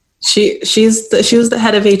She was the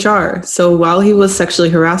head of HR. So while he was sexually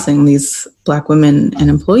harassing these Black women and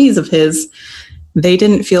employees of his, they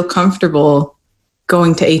didn't feel comfortable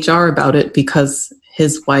going to HR about it because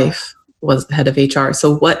his wife was the head of HR.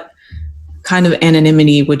 So what kind of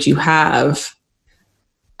anonymity would you have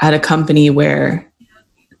at a company where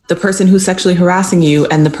the person who's sexually harassing you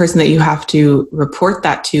and the person that you have to report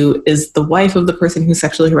that to is the wife of the person who's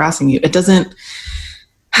sexually harassing you? It doesn't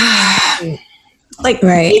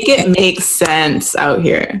make it make sense out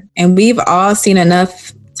here. And we've all seen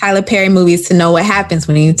enough Tyler Perry movies to know what happens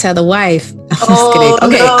when you tell the wife. I'm just kidding.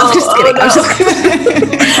 Okay, no. I'm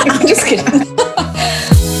just kidding.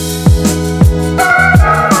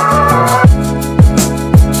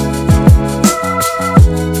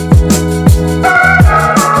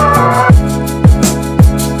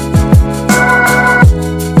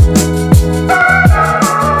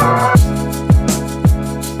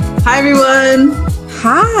 Hi, everyone.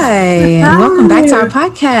 Hi. Welcome back to our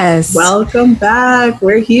podcast. Welcome back.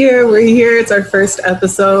 We're here. It's our first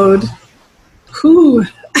episode. Whew.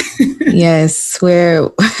 Yes,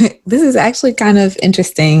 this is actually kind of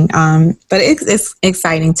interesting, but it's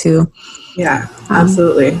exciting too. Yeah,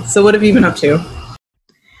 absolutely. So what have you been up to?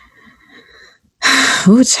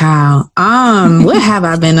 Oh, child. What have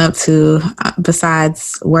I been up to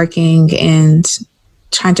besides working and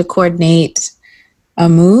trying to coordinate a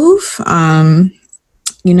move, so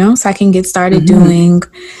I can get started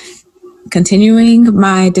continuing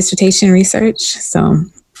my dissertation research. So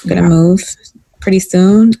I'm going to move pretty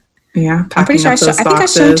soon. Yeah. I'm pretty sure I think I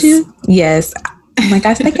showed you. Yes.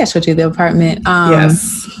 I think I showed you the apartment.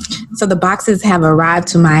 Yes. So the boxes have arrived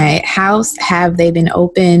to my house. Have they been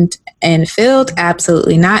opened and filled?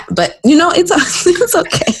 Absolutely not. But it's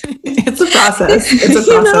okay. It's a process.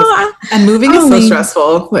 And moving is so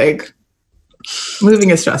stressful.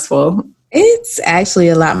 Moving is stressful. It's actually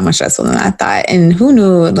a lot more stressful than I thought. And who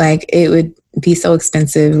knew it would be so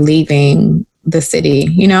expensive leaving the city,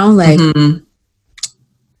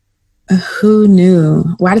 Who knew?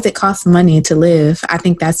 Why does it cost money to live? I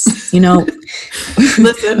think that's,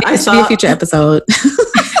 Listen, I saw a future episode.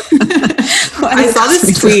 I saw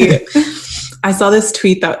this tweet. I saw this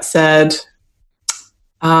tweet that said,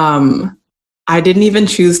 I didn't even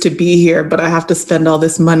choose to be here, but I have to spend all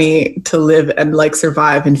this money to live and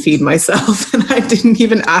survive and feed myself. And I didn't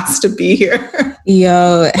even ask to be here.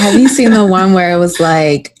 Yo, have you seen the one where it was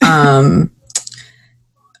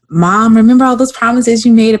Mom, remember all those promises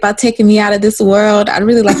you made about taking me out of this world? I'd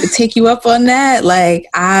really like to take you up on that.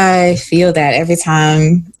 I feel that every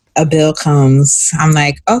time a bill comes, I'm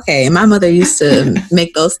like, okay, my mother used to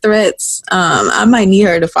make those threats. I might need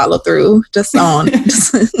her to follow through just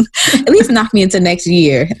at least knock me into next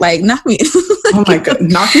year. Knock me. Oh my God.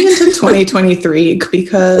 Knock me into 2023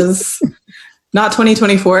 because not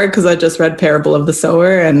 2024, because I just read Parable of the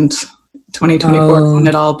Sower and 2024 when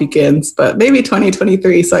it all begins, but maybe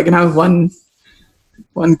 2023 so I can have one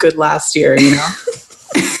good last year,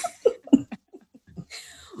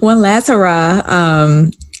 One last hurrah.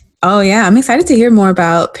 Oh yeah, I'm excited to hear more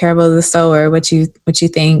about Parable of the Sower. What you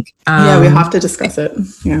think? Yeah, we have to discuss it.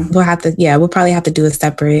 Yeah, we'll probably have to do a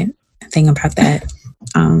separate thing about that.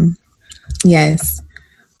 Yes.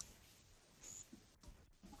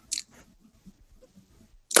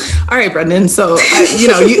 All right, Brendan. So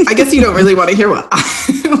I guess you don't really want to hear what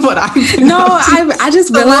I'm doing. No, I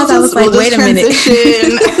just realized I was wait a minute.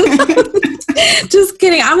 Just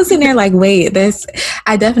kidding. I was sitting there wait,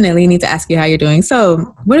 I definitely need to ask you how you're doing. So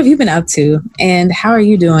what have you been up to and how are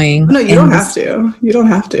you doing? No, you don't have to. You don't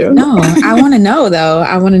have to. No, I want to know though.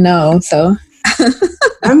 I want to know. So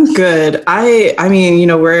I'm good. I mean,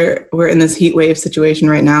 we're in this heat wave situation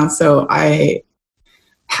right now. So I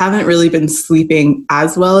haven't really been sleeping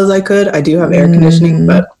as well as I could. I do have air conditioning,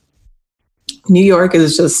 but New York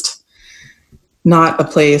is just not a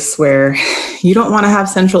place where you don't want to have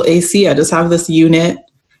central AC. I just have this unit.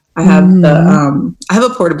 I have I have a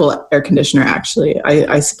portable air conditioner actually.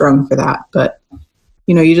 I sprung for that, but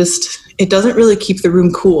it doesn't really keep the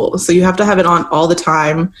room cool. So you have to have it on all the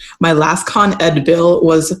time. My last Con Ed bill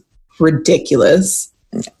was ridiculous.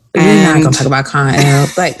 We're not going to talk about Con Ed.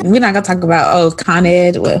 We're not going to talk about, Con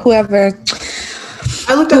Ed, whoever.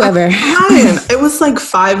 I looked at whoever. It was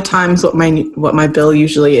 5 times what my bill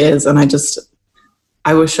usually is. And I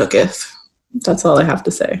was shooketh. That's all I have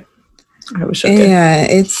to say. I was shooketh. Yeah,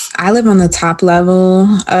 I live on the top level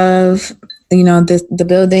of, the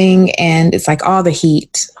building, and it's all the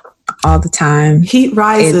heat all the time. Heat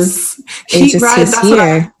rises. Heat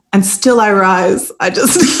rises. And still I rise. I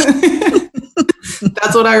just,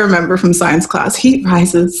 that's what I remember from science class. Heat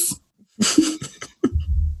rises.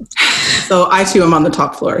 So I too am on the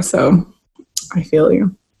top floor. So I feel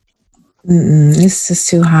you. It's just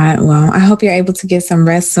too hot. Well, I hope you're able to get some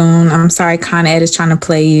rest soon. I'm sorry Con Ed is trying to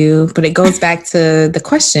play you, but it goes back to the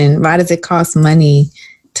question, why does it cost money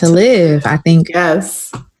to live? I think.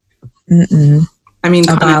 Yes. I mean,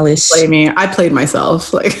 abolish. Play me. I played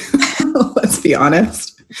myself. Like, let's be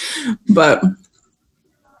honest. But,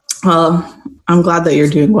 well, I'm glad that you're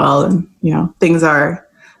doing well, and you know things are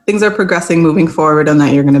progressing, moving forward, and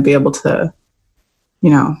that you're going to be able to,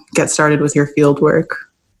 you know, get started with your field work.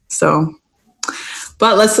 So,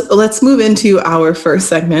 but let's move into our first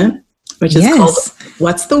segment, which is called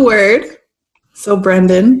 "What's the Word?" So,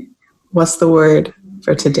 Brendan, what's the word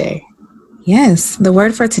for today? Yes, the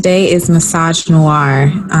word for today is misogynoir.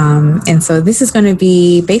 And so this is going to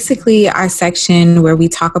be basically our section where we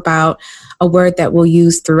talk about a word that we'll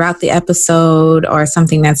use throughout the episode or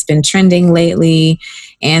something that's been trending lately.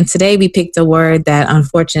 And today we picked a word that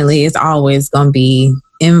unfortunately is always going to be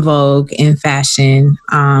in vogue, in fashion.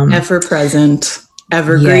 Ever present,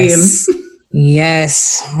 evergreen.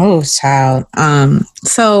 Yes. Oh, child.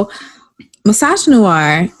 So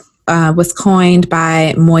misogynoir was coined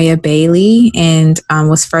by Moya Bailey and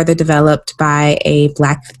was further developed by a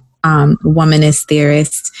Black womanist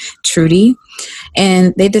theorist, Trudy.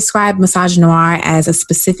 And they describe misogynoir as a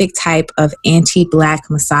specific type of anti-Black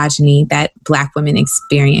misogyny that Black women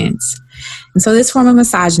experience. And so this form of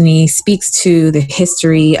misogyny speaks to the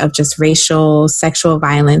history of just racial, sexual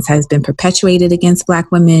violence has been perpetuated against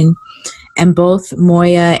Black women. And both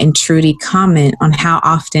Moya and Trudy comment on how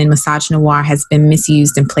often misogynoir has been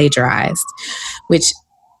misused and plagiarized, which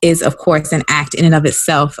is, of course, an act in and of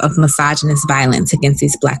itself of misogynist violence against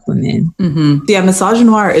these Black women. Mm-hmm. Yeah,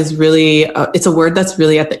 misogynoir is really, it's a word that's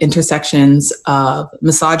really at the intersections of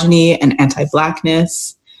misogyny and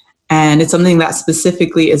anti-Blackness. And it's something that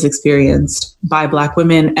specifically is experienced by Black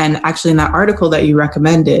women. And actually in that article that you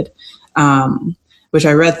recommended, which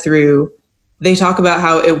I read through, they talk about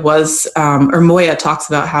how it was, or Moya talks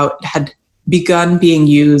about how it had begun being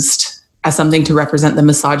used as something to represent the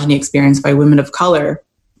misogyny experienced by women of color.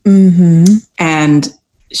 Mm-hmm. And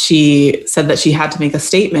she said that she had to make a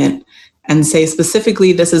statement and say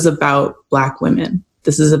specifically, this is about Black women.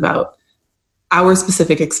 This is about our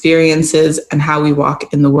specific experiences and how we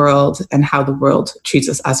walk in the world and how the world treats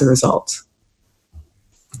us as a result.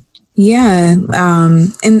 Yeah.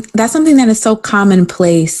 And that's something that is so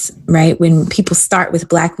commonplace, right? When people start with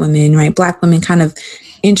Black women, right? Black women kind of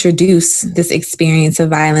introduce this experience of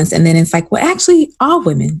violence. And then it's like, well, actually all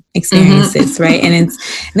women experience this, right? And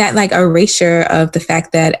it's that like erasure of the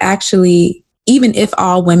fact that actually, even if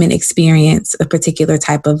all women experience a particular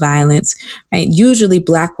type of violence, right? Usually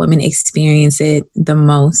Black women experience it the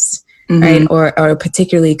most, right? Or a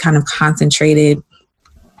particularly kind of concentrated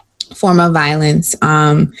form of violence.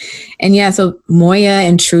 And yeah, so Moya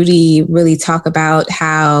and Trudy really talk about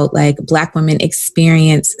how like Black women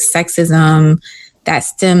experience sexism that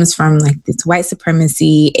stems from like this white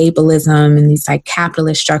supremacy, ableism, and these like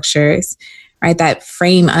capitalist structures, right? That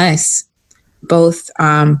frame us, both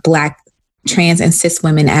Black, trans, and cis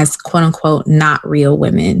women as quote unquote, not real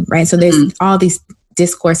women, right? So there's all these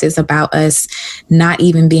discourses about us not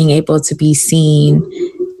even being able to be seen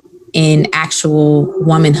in actual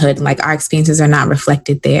womanhood, like our experiences are not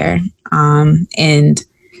reflected there. And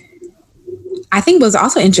I think what's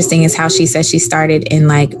also interesting is how she says she started in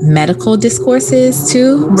like medical discourses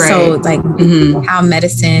too. Right. So like how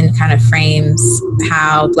medicine kind of frames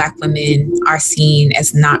how Black women are seen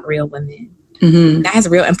as not real women. That has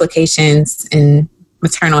real implications in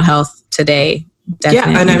maternal health today.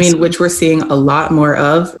 Definitely. Yeah, and I mean, which we're seeing a lot more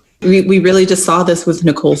of. We really just saw this with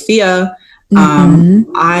Nicole Thea.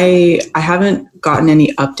 I haven't gotten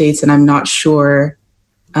any updates, and I'm not sure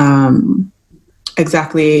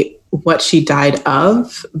exactly what she died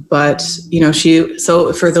of, but you know,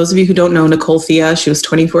 so for those of you who don't know Nicole Thea, she was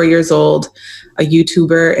 24 years old, a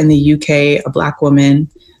YouTuber in the UK, a Black woman,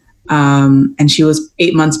 and she was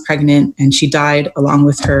 8 months pregnant, and she died along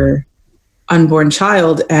with her unborn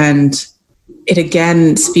child. And it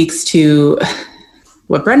again speaks to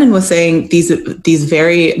what Brendan was saying, these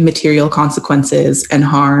very material consequences and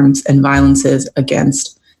harms and violences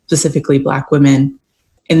against specifically Black women.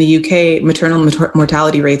 In the UK, maternal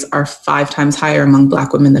mortality rates are 5 times higher among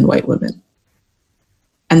Black women than white women.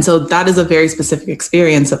 And so that is a very specific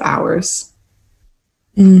experience of ours.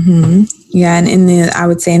 Yeah, and I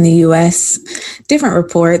would say in the US, different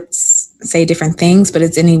reports say different things, but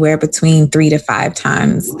it's anywhere between 3 to 5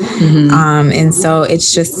 times. And so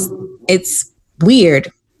it's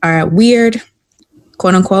weird,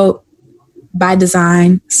 quote unquote, by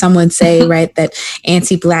design. Some would say, right, that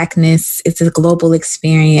anti-Blackness is a global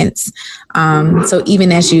experience. So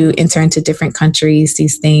even as you enter into different countries,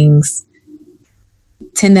 these things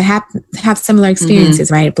tend to have similar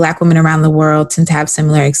experiences, right? Black women around the world tend to have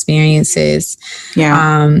similar experiences.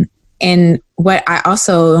 Yeah. And what I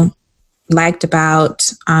also liked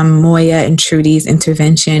about Moya and Trudy's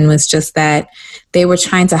intervention was just that they were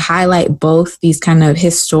trying to highlight both these kind of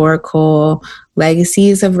historical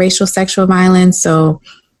legacies of racial sexual violence. So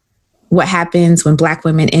what happens when Black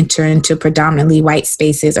women enter into predominantly white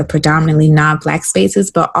spaces or predominantly non-Black spaces,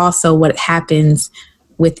 but also what happens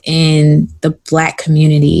within the Black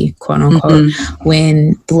community, quote unquote,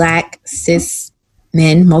 when Black cis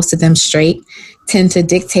men, most of them straight, tend to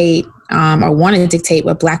dictate or want to dictate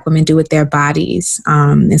what Black women do with their bodies.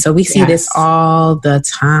 And so we see this all the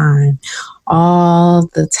time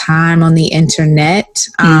on the internet.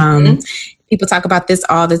 People talk about this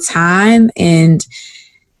all the time. And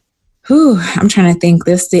I'm trying to think,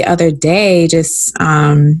 this the other day, just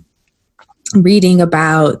reading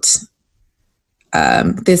about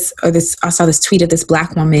I saw this tweet of this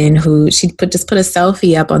Black woman who she put a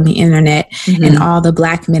selfie up on the internet, and all the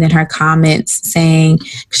Black men in her comments saying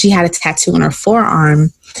she had a tattoo on her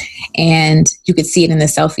forearm, and you could see it in the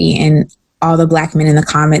selfie, and all the Black men in the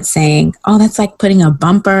comments saying, "Oh, that's like putting a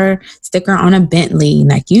bumper sticker on a Bentley.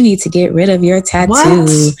 Like, you need to get rid of your tattoo."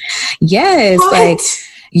 What? Yes, what? Like,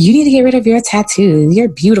 you need to get rid of your tattoo. You're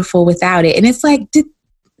beautiful without it. And it's like,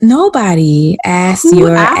 nobody asked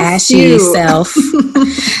your ashy self.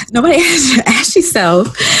 Nobody asked your ashy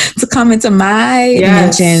self to come into my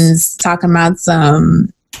mentions talking about to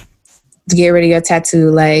get rid of your tattoo.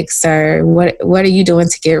 Like, sir, what are you doing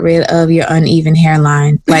to get rid of your uneven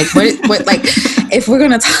hairline? Like, what like, if we're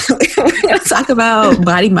gonna talk about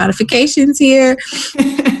body modifications here,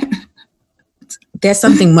 there's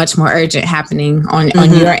something much more urgent happening on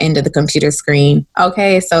your end of the computer screen.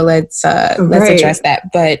 Okay, so let's address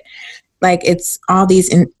that. But like, it's all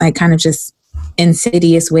these kind of just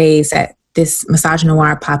insidious ways that this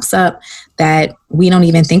misogynoir pops up that we don't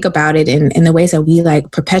even think about it in the ways that we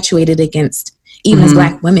like perpetuate it against, even as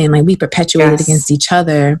Black women, like we perpetuate it against each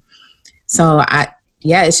other. So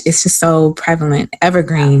it's just so prevalent.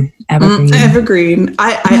 Evergreen.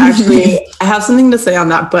 I actually, I have something to say on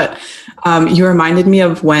that, but you reminded me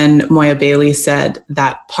of when Moya Bailey said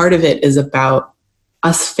that part of it is about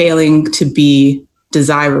us failing to be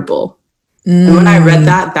desirable. And when I read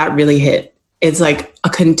that really hit. It's like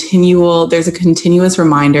there's a continuous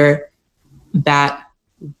reminder that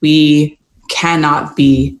we cannot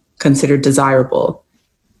be considered desirable.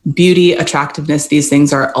 Beauty, attractiveness, these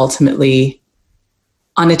things are ultimately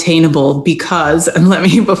unattainable because, and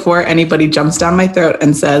before anybody jumps down my throat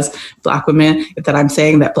and says Black women, that I'm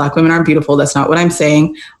saying that Black women aren't beautiful, that's not what I'm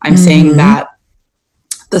saying. I'm saying that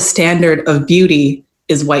the standard of beauty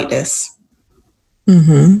is whiteness.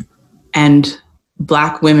 And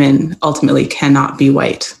Black women ultimately cannot be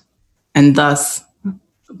white. And thus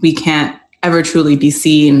we can't ever truly be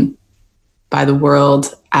seen by the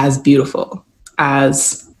world as beautiful,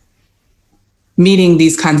 as meeting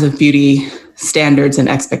these kinds of beauty standards and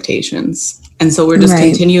expectations. And so we're just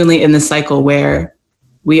continually in this cycle where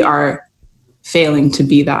we are failing to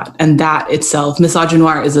be that. And that itself,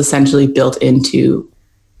 misogynoir is essentially built into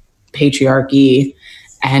patriarchy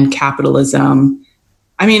and capitalism.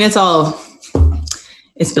 I mean,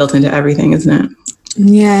 it's built into everything, isn't it?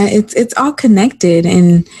 Yeah, it's all connected.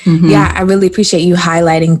 And I really appreciate you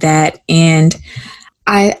highlighting that. And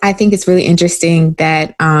I think it's really interesting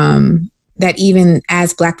that that even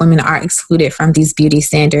as Black women are excluded from these beauty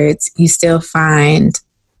standards, you still find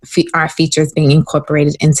our features being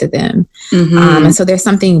incorporated into them. And so there's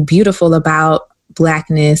something beautiful about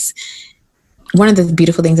Blackness. One of the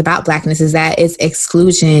beautiful things about Blackness is that its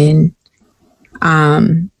exclusion,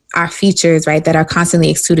 our features, right, that are constantly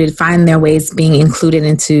excluded, find their ways being included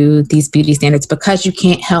into these beauty standards because you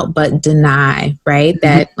can't help but deny, right,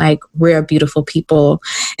 that like we're beautiful people.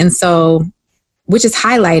 And so, which is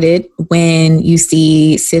highlighted when you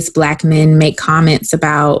see cis Black men make comments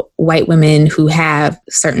about white women who have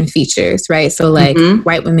certain features, right? So like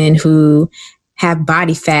white women who have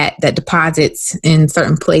body fat that deposits in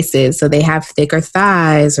certain places. So they have thicker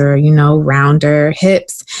thighs or, rounder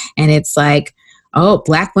hips. And it's like, oh,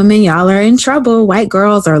 Black women, y'all are in trouble. White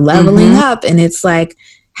girls are leveling up. And it's like,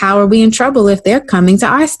 how are we in trouble if they're coming to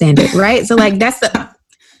our standard, right? So like, that's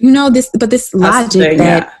this logic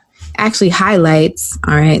that actually highlights,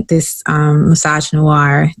 all right, this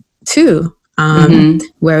misogynoir too,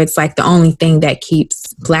 where it's like the only thing that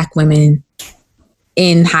keeps Black women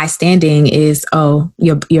in high standing is,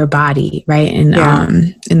 your body, right? And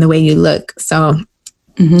and the way you look. So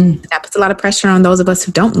that puts a lot of pressure on those of us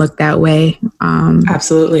who don't look that way.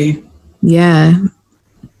 Absolutely. Yeah.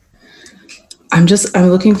 I'm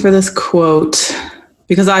looking for this quote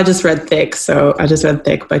because I just read Thick. So I just read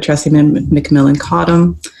Thick by Tressie McMillan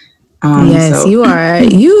Cottom. Yes, you are.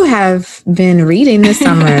 You have been reading this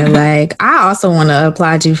summer. Like, I also want to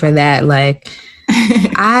applaud you for that. Like,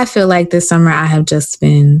 I feel like this summer I have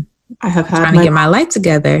trying to get my life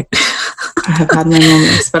together. I have had my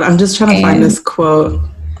moments, but I'm just trying to find this quote.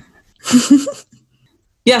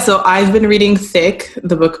 Yeah, so I've been reading Thick,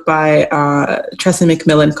 the book by Tressie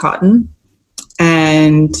McMillan Cottom,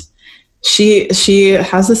 and she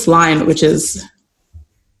has this line which is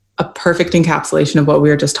a perfect encapsulation of what we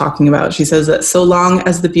were just talking about. She says that so long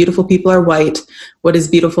as the beautiful people are white, what is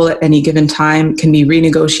beautiful at any given time can be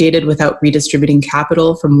renegotiated without redistributing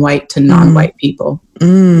capital from white to non-white people.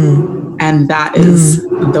 And that is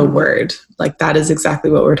the word. Like, that is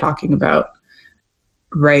exactly what we're talking about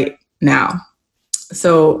right now.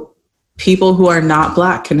 So people who are not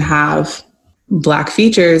Black can have Black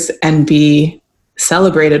features and be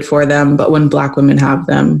celebrated for them, but when Black women have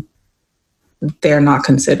them, they're not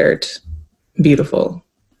considered beautiful,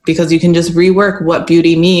 because you can just rework what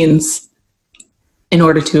beauty means in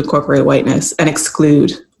order to incorporate whiteness and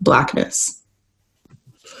exclude Blackness.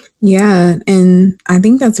 Yeah. And I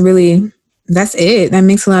think that's it. That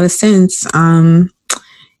makes a lot of sense. And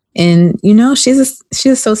she's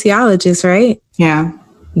a sociologist, right? Yeah.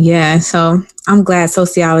 Yeah. So I'm glad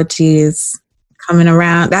sociology is coming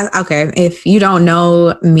around. That's okay. If you don't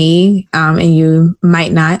know me, and you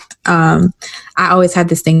might not, I always had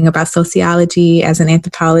this thing about sociology as an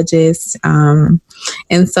anthropologist. And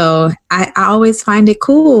so I always find it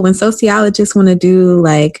cool when sociologists want to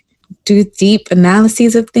do deep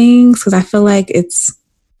analyses of things, because I feel like it's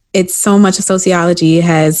so much of sociology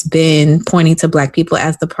has been pointing to Black people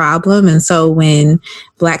as the problem. And so when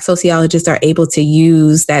Black sociologists are able to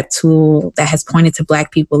use that tool that has pointed to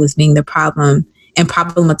Black people as being the problem and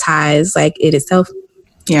problematize it itself,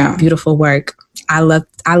 beautiful work. I love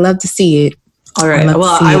to see it. All right.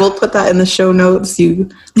 Well, I will put that in the show notes. You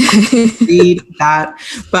read that.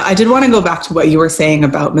 But I did want to go back to what you were saying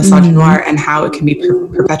about misogynoir and how it can be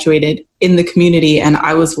perpetuated in the community. And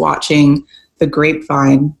I was watching The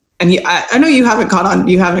Grapevine. And I know you haven't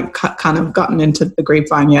kind of gotten into The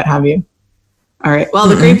Grapevine yet, have you? All right. Well,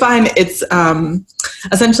 The Grapevine, it's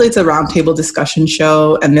essentially it's a roundtable discussion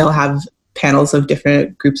show, and they'll have panels of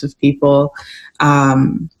different groups of people,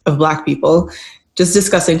 of Black people, just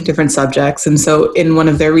discussing different subjects. And so in one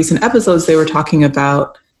of their recent episodes, they were talking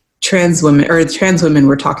about trans women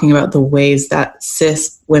were talking about the ways that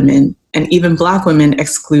cis women and even Black women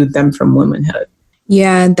exclude them from womanhood.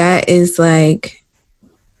 Yeah, that is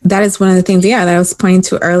one of the things, that I was pointing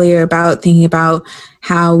to earlier about thinking about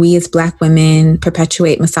how we as Black women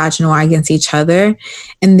perpetuate misogynoir against each other.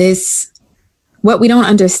 And what we don't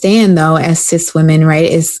understand, though, as cis women, right,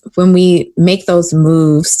 is when we make those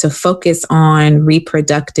moves to focus on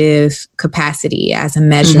reproductive capacity as a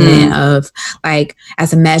measurement of,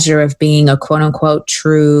 as a measure of being a quote unquote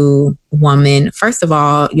true woman. First of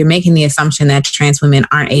all, you're making the assumption that trans women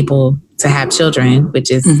aren't able to have children, which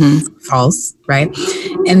is false, right?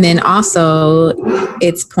 And then also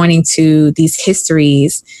it's pointing to these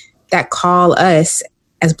histories that call us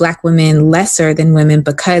as Black women lesser than women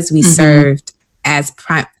because we served as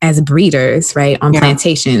breeders, right, on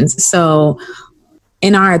plantations. So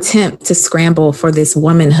in our attempt to scramble for this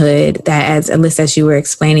womanhood that, as Alyssa, as you were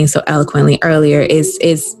explaining so eloquently earlier,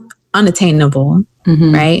 is unattainable,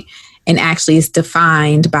 right? And actually is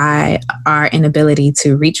defined by our inability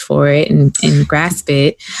to reach for it and grasp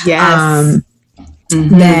it. Yes.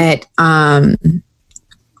 That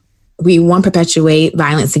we want to perpetuate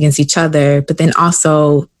violence against each other, but then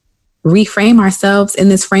also reframe ourselves in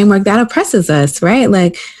this framework that oppresses us,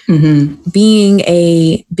 right? Being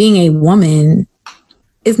a woman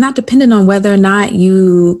is not dependent on whether or not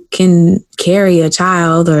you can carry a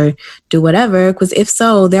child or do whatever, because if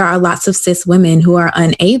so, there are lots of cis women who are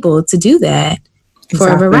unable to do that for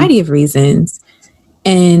a variety of reasons.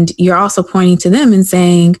 And you're also pointing to them and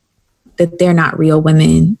saying that they're not real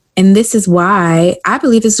women. And this is why, I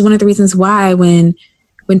believe this is one of the reasons why when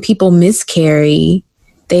people miscarry,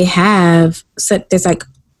 they have, so there's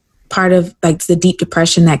part of the deep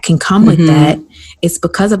depression that can come with that. It's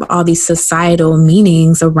because of all these societal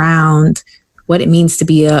meanings around what it means to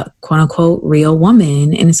be a quote unquote real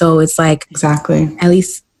woman. And so it's exactly, at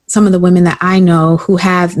least some of the women that I know who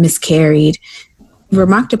have miscarried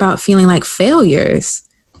remarked about feeling like failures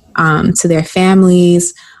to their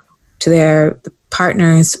families, to their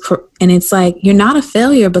partners and it's like, you're not a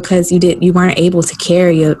failure because you weren't able to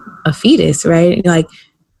carry a fetus, right? Like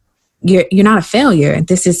you're not a failure.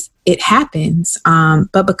 It happens.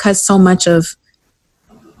 But because so much of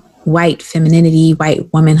white femininity,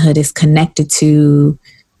 white womanhood is connected to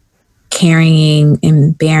carrying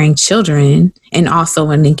and bearing children, and also,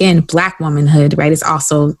 and again, Black womanhood, right, is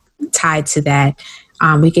also tied to that.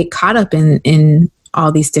 We get caught up in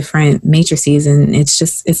all these different matrices, and it's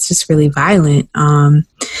just really violent.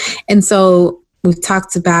 And so we've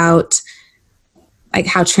talked about like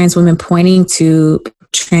how Black trans women pointing to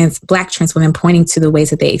the ways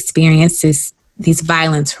that they experience these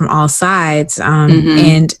violence from all sides.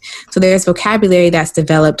 And so there's vocabulary that's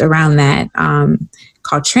developed around that,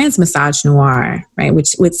 called transmisogynoir, right?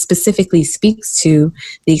 Which specifically speaks to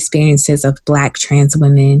the experiences of Black trans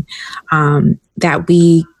women, that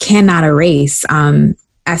we cannot erase,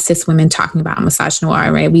 as cis women talking about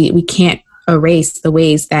misogynoir, right? We can't erase the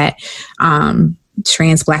ways that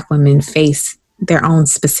trans Black women face their own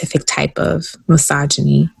specific type of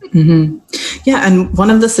misogyny. Mm-hmm. Yeah, and one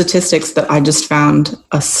of the statistics that I just found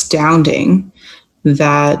astounding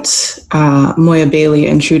that Moya Bailey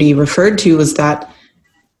and Trudy referred to was that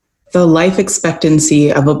the life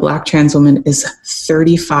expectancy of a Black trans woman is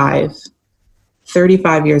 35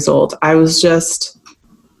 years old. I was so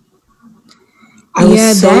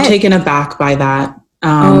taken aback by that.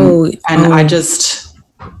 I just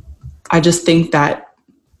think that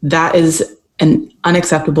is an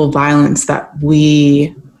unacceptable violence that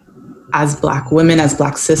we, as Black women, as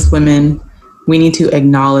Black cis women, we need to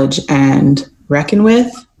acknowledge and reckon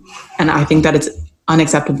with. And I think that it's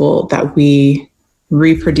unacceptable that we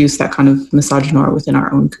reproduce that kind of misogynoir within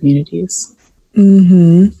our own communities.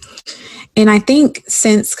 Mm-hmm. And I think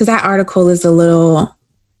because that article is a little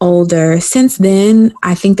older, since then,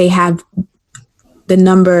 I think they have the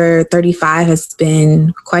number 35 has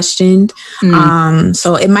been questioned.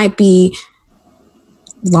 So it might be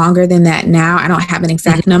longer than that now. I don't have an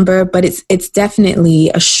exact number, but it's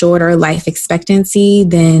definitely a shorter life expectancy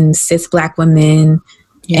than cis Black women.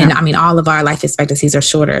 Yeah. And I mean, all of our life expectancies are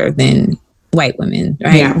shorter than white women,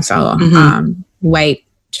 right? Yeah. So white,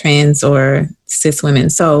 trans, or cis women.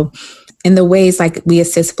 So in the ways like we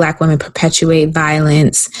as cis Black women perpetuate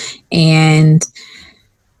violence, and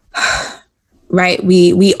right,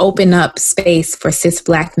 we open up space for cis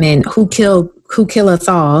Black men who kill us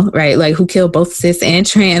all, right? Like who kill both cis and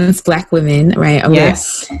trans Black women, right?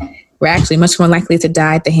 Yes. We're actually much more likely to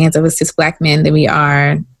die at the hands of a cis Black man than we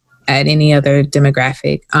are at any other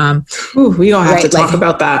demographic. We don't have to talk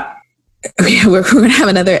about that. We're going to have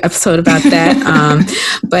another episode about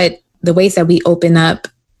that. But the ways that we open up,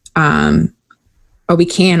 or we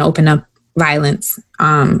can open up violence,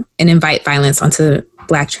 and invite violence onto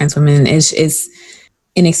Black trans women is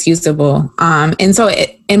inexcusable. And so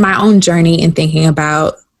in my own journey in thinking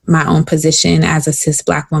about my own position as a cis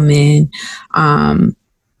Black woman,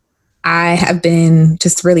 I have been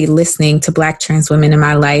just really listening to Black trans women in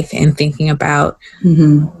my life and thinking about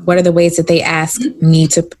what are the ways that they ask me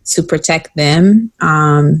to protect them.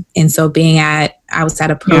 And so I was at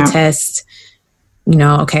a protest,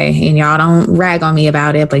 okay, and y'all don't rag on me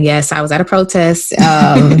about it, but yes, I was at a protest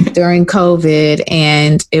during COVID,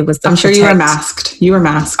 and it was I'm sure you were masked. You were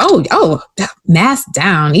masked. Oh, mask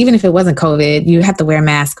down. Even if it wasn't COVID, you have to wear a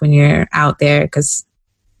mask when you're out there because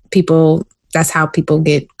that's how people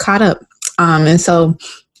get caught up. And so,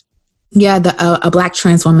 yeah, a Black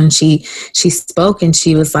trans woman, she spoke and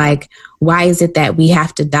she was like, why is it that we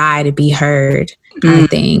have to die to be heard kind of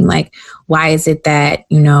thing? Like, why is it that,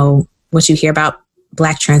 what you hear about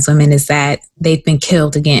Black trans women is that they've been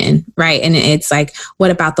killed again, right? And it's like,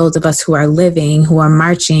 what about those of us who are living, who are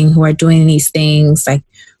marching, who are doing these things? Like,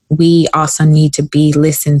 we also need to be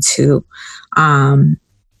listened to.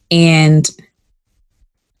 And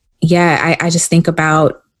yeah, I just think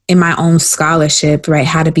about in my own scholarship, right,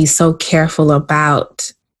 how to be so careful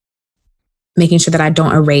about making sure that I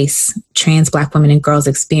don't erase trans Black women and girls'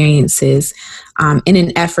 experiences in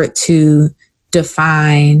an effort to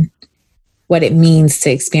define what it means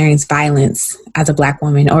to experience violence as a Black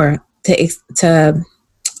woman, or to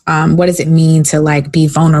what does it mean to like be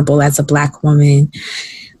vulnerable as a Black woman.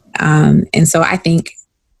 And so I think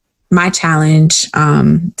my challenge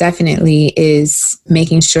definitely is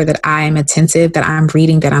making sure that I'm attentive, that I'm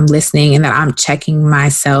reading, that I'm listening, and that I'm checking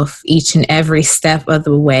myself each and every step of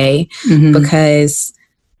the way, because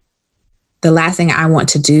the last thing I want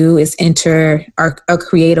to do is enter or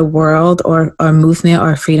create a world or a movement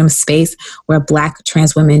or a freedom space where Black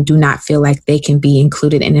trans women do not feel like they can be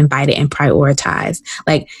included and invited and prioritized.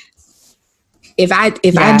 Like if I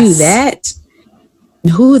do that,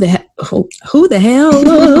 who the hell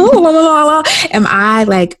am I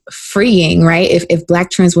like freeing, right? If Black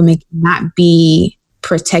trans women cannot be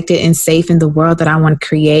protected and safe in the world that I want to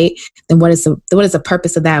create, then what is the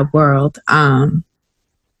purpose of that world?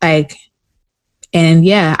 Like, and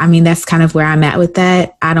yeah, I mean, that's kind of where I'm at with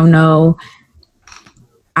that. I don't know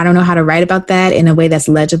how to write about that in a way that's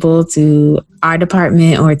legible to our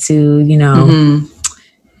department or to, you know,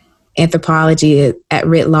 anthropology at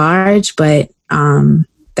writ large, but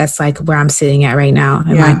that's like where I'm sitting at right now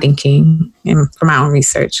in my thinking and for my own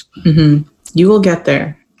research. Mm-hmm. You will get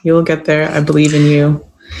there. You will get there. I believe in you.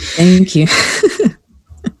 Thank you.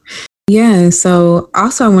 Yeah. So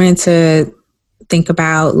also I wanted to think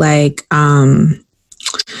about like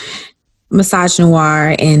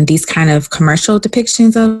misogynoir and these kind of commercial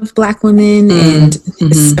depictions of Black women and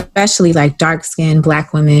especially like dark-skinned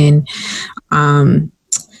Black women.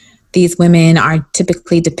 These women are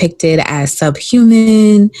typically depicted as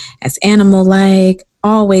subhuman, as animal-like,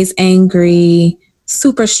 always angry,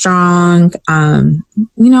 super strong, you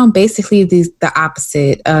know, basically the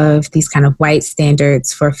opposite of these kind of white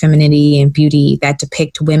standards for femininity and beauty that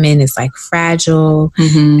depict women as like fragile,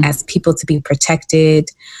 as people to be protected.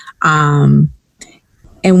 And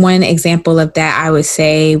one example of that I would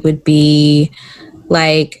say would be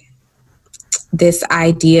like this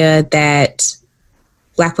idea that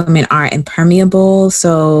Black women are impermeable.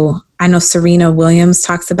 So I know Serena Williams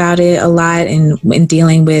talks about it a lot in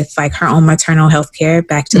dealing with like her own maternal health care,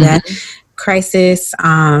 back to that crisis,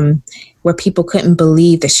 where people couldn't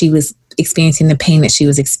believe that she was experiencing the pain that she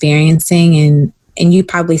was experiencing. And you've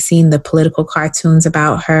probably seen the political cartoons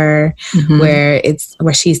about her where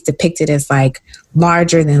she's depicted as like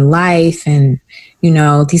larger than life and, you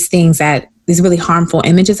know, these really harmful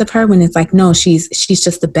images of her when it's like, no, she's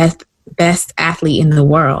just the best athlete in the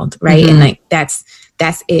world. Right. And like, that's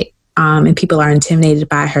it. And people are intimidated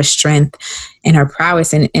by her strength and her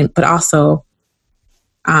prowess. But also,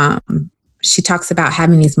 she talks about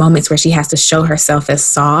having these moments where she has to show herself as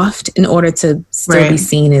soft in order to still be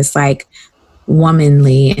seen as like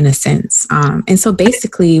womanly in a sense. And so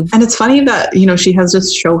basically, and it's funny that, you know, she has to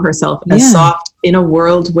show herself as soft in a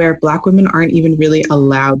world where Black women aren't even really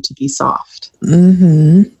allowed to be soft.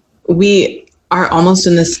 We are almost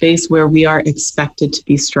in this space where we are expected to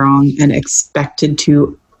be strong and expected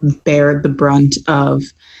to bear the brunt of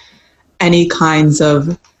any kinds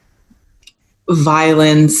of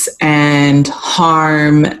violence and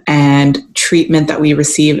harm and treatment that we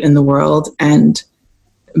receive in the world. And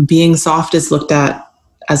being soft is looked at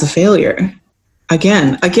as a failure.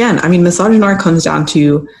 Again, I mean, misogynoir comes down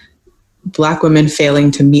to Black women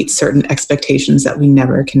failing to meet certain expectations that we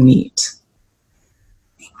never can meet.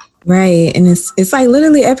 Right. And it's like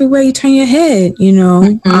literally everywhere you turn your head, you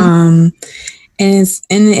know, and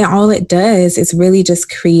all it does is really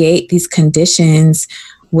just create these conditions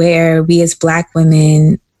where we as Black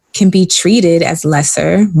women can be treated as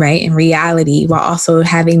lesser, right, in reality, while also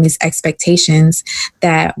having these expectations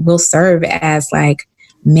that will serve as like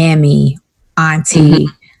mammy, auntie,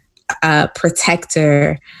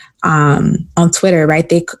 protector. On Twitter, right?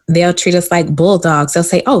 They'll treat us like bulldogs. They'll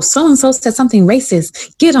say, "Oh, so and so said something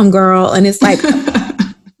racist. Get them, girl." And it's like,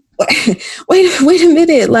 wait a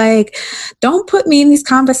minute. Like, don't put me in these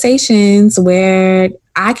conversations where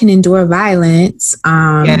I can endure violence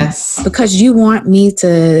because you want me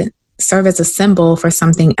to serve as a symbol for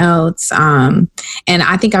something else. And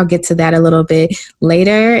I think I'll get to that a little bit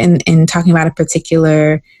later in talking about a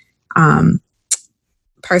particular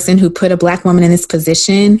person who put a Black woman in this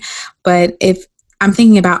position. But if I'm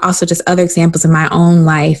thinking about also just other examples in my own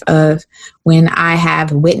life of when I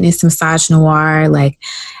have witnessed misogynoir, like,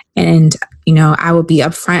 and, you know, I will be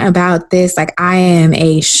upfront about this. Like, I am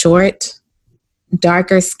a short,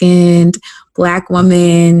 darker skinned Black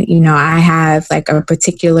woman. You know, I have like a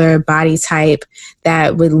particular body type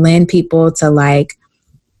that would lend people to like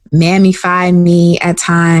mammify me at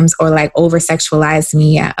times or like over sexualize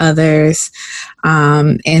me at others.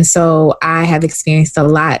 And so I have experienced a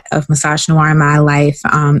lot of misogynoir in my life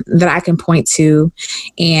that I can point to.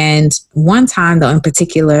 And one time though in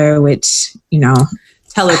particular, which, you know,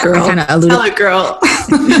 tell it, girl.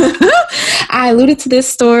 I alluded to this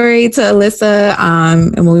story to Alyssa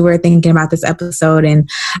and when we were thinking about this episode, and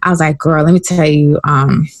I was like, girl, let me tell you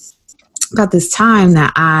about this time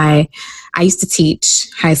that I used to teach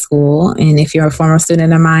high school. And if you're a former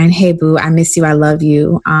student of mine, hey, boo, I miss you. I love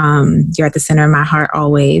you. You're at the center of my heart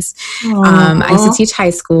always. I used to teach high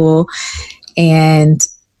school, and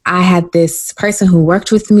I had this person who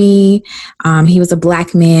worked with me. He was a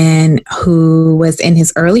Black man who was in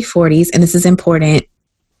his early 40s. And this is important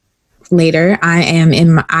later.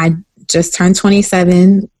 I just turned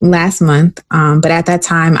 27 last month. But at that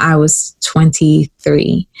time I was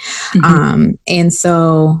 23. And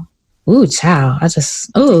so, ooh, child,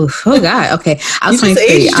 oh God. Okay. I was 23.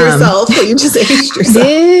 Aged yourself. You just aged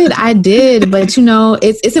yourself. I did. But you know,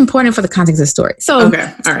 it's important for the context of the story. So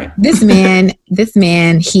okay. All right. This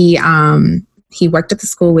man, he worked at the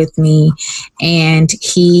school with me, and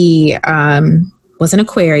he was an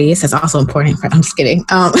Aquarius. That's also important. I'm just kidding.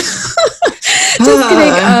 Just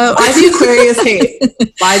kidding. Why the Aquarius hate?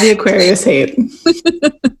 Why the Aquarius hate?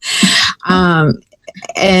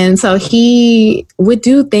 And so he would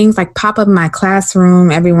do things like pop up in my classroom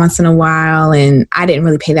every once in a while, and I didn't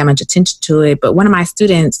really pay that much attention to it. But one of my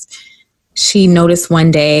students, she noticed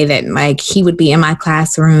one day that like he would be in my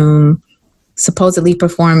classroom supposedly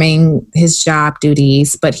performing his job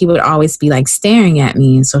duties, but he would always be like staring at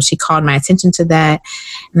me. And so she called my attention to that.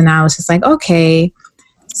 And then I was just like, okay.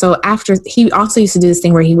 So after, he also used to do this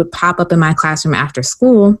thing where he would pop up in my classroom after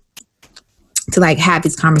school to like have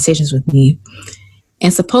these conversations with me.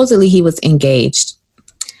 And supposedly he was engaged.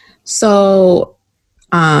 So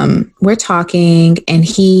we're talking, and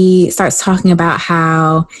he starts talking about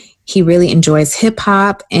how he really enjoys hip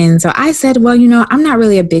hop. And so I said, well, you know, I'm not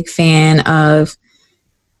really a big fan of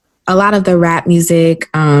a lot of the rap music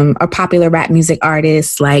or popular rap music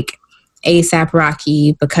artists like A$AP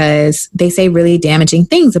Rocky, because they say really damaging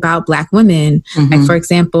things about Black women. Like, for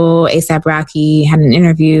example, A$AP Rocky had an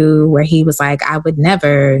interview where he was like, I would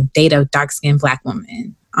never date a dark-skinned Black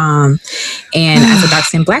woman. And as a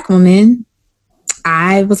dark-skinned Black woman,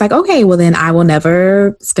 I was like, okay, well then I will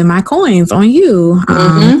never spend my coins on you.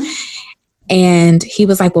 And he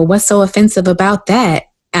was like, well, what's so offensive about that?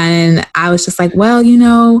 And I was just like, well, you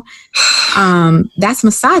know, that's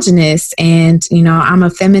misogynist. And, you know, I'm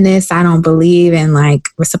a feminist. I don't believe in like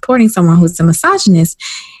we're supporting someone who's a misogynist.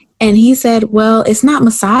 And he said, well, it's not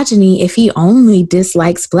misogyny if he only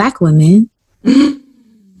dislikes Black women.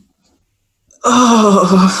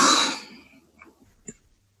 Oh.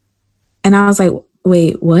 And I was like,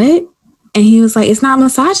 wait, what? And he was like, it's not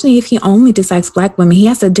misogyny if he only dislikes Black women. He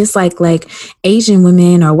has to dislike like Asian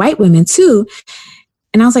women or white women too.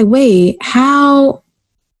 And I was like, wait, how?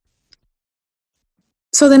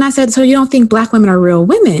 So then I said, so you don't think Black women are real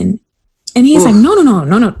women? And he's like, no.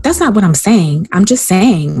 That's not what I'm saying. I'm just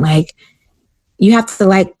saying like, you have to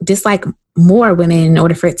like dislike more women in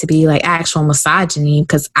order for it to be like actual misogyny,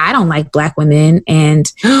 because I don't like Black women. And,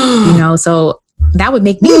 you know, so that would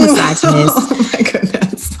make me a misogynist. Oh my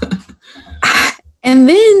goodness. And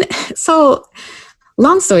then, so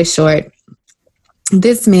long story short,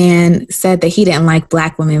 this man said that he didn't like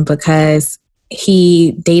Black women because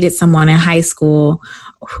he dated someone in high school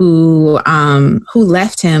who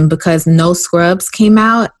left him because No Scrubs came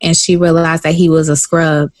out, and she realized that he was a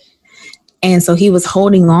scrub. And so he was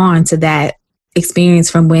holding on to that experience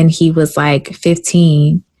from when he was like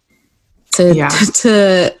 15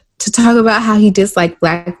 to talk about how he disliked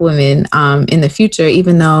Black women in the future,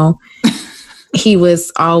 even though he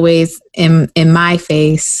was always in my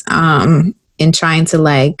face and trying to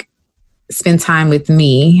like spend time with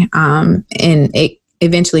me. And it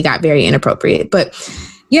eventually got very inappropriate. But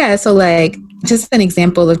yeah, so like just an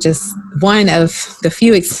example of just one of the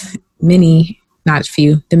many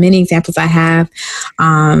examples I have.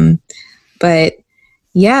 But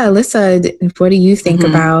yeah, Alyssa, what do you think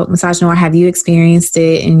about misogyny? Have you experienced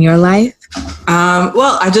it in your life?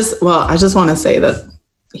 Well, I just want to say that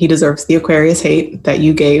he deserves the Aquarius hate that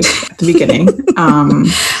you gave at the beginning.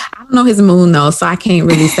 I don't know his moon though, so I can't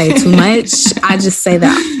really say too much. I just say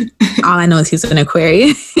that all I know is he's an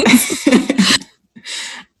Aquarius.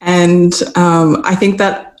 And I think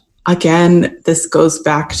that, again, this goes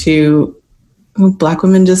back to Black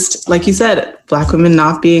women, just like you said, Black women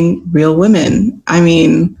not being real women. I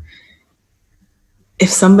mean, if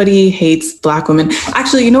somebody hates Black women,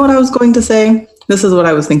 actually, you know what I was going to say? This is what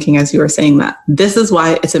I was thinking as you were saying that. This is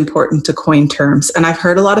why it's important to coin terms. And I've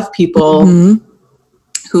heard a lot of people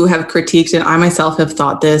who have critiqued, and I myself have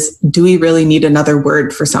thought this, do we really need another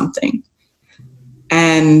word for something?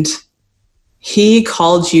 And he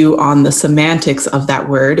called you on the semantics of that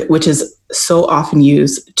word, which is so often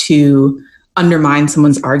used to undermine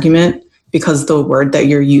someone's argument because the word that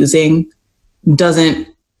you're using doesn't,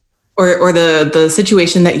 or the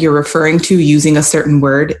situation that you're referring to using a certain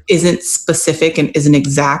word isn't specific and isn't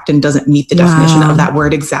exact and doesn't meet the definition of that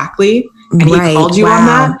word exactly. And he called you on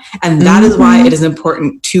that. And that is why it is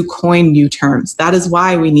important to coin new terms. That is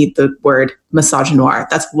why we need the word misogynoir.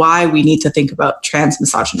 That's why we need to think about trans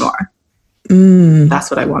misogynoir. That's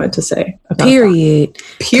what I wanted to say. Period.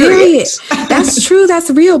 Period. That's true. That's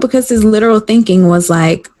real, because his literal thinking was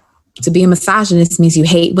like, to be a misogynist means you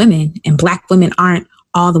hate women, and Black women aren't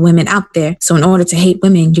all the women out there. So in order to hate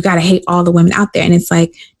women, you got to hate all the women out there. And it's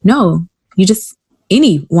like, no, you just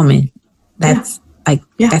any woman. That's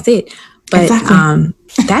that's it. But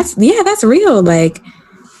that's real. Like,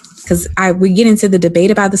 because we get into the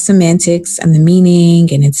debate about the semantics and the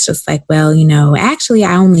meaning, and it's just like, well, you know, actually,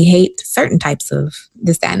 I only hate certain types of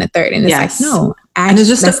this, that, and the third. And it's like, no, and it's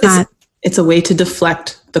just it's a way to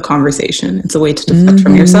deflect the conversation. It's a way to deflect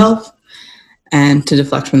from yourself and to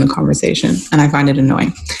deflect from the conversation. And I find it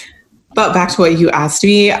annoying. But back to what you asked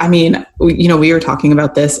me, I mean, you know, we were talking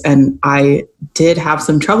about this, and I did have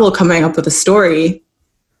some trouble coming up with a story.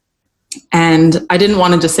 And I didn't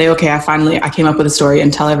want to just say, okay, I came up with a story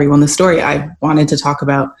and tell everyone the story. I wanted to talk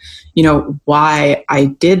about, you know, why I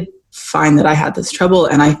did find that I had this trouble.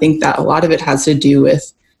 And I think that a lot of it has to do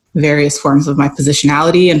with various forms of my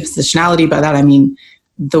positionality. And positionality, by that I mean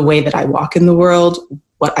the way that I walk in the world,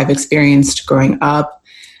 what I've experienced growing up.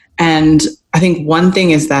 And I think one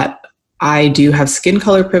thing is that I do have skin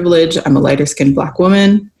color privilege. I'm a lighter skinned Black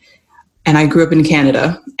woman, and I grew up in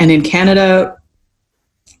Canada. And in Canada,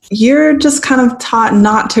 you're just kind of taught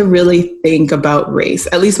not to really think about race.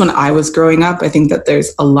 At least when I was growing up, I think that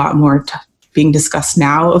there's a lot more being discussed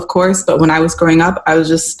now, of course. But when I was growing up,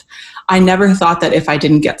 I never thought that if I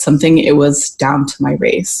didn't get something, it was down to my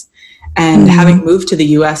race. And having moved to the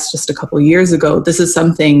US just a couple of years ago, this is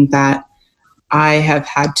something that I have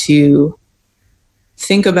had to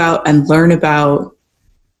think about and learn about.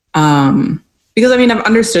 Because I mean, I've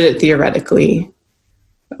understood it theoretically,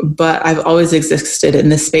 but I've always existed in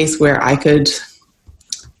this space where I could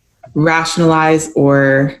rationalize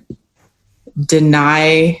or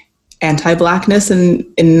deny anti-Blackness, and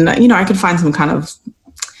you know, I could find some kind of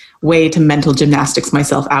way to mental gymnastics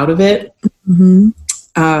myself out of it.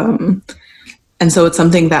 And so it's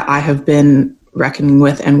something that I have been reckoning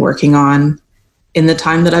with and working on in the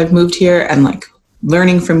time that I've moved here, and like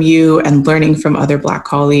learning from you and learning from other Black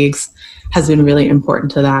colleagues has been really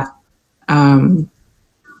important to that.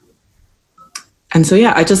 And so,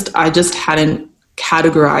 yeah, I just hadn't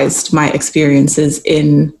categorized my experiences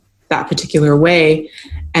in that particular way.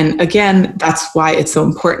 And again, that's why it's so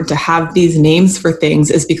important to have these names for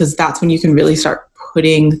things, is because that's when you can really start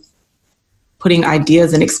putting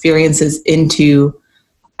ideas and experiences into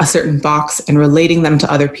a certain box and relating them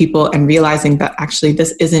to other people, and realizing that actually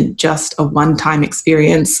this isn't just a one-time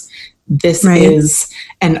experience. This is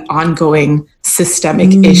an ongoing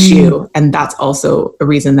systemic issue. And that's also a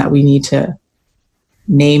reason that we need to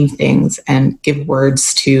name things and give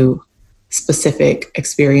words to specific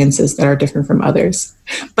experiences that are different from others.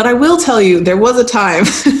 But I will tell you, there was a time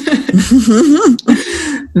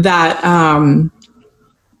that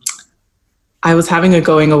I was having a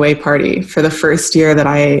going away party for the first year that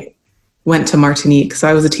I went to Martinique. So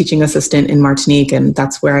I was a teaching assistant in Martinique, and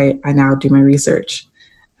that's where I now do my research.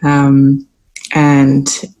 And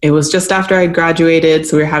it was just after I graduated.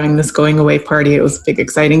 So we were having this going away party. It was a big,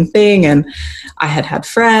 exciting thing. And I had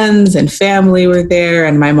friends and family were there.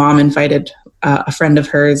 And my mom invited a friend of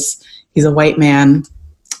hers. He's a white man.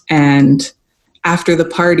 And after the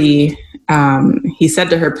party, he said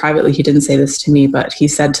to her privately, he didn't say this to me, but he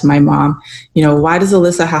said to my mom, you know, why does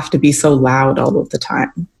Alyssa have to be so loud all of the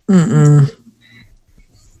time? And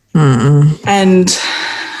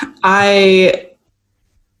I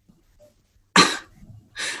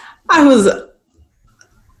was,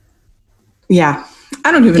 I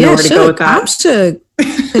don't even know where to go with that. I'm shook,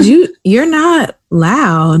 because you're not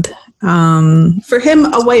loud. For him,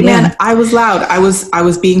 a white man, I was loud. I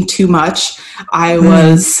was being too much. I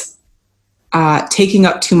was taking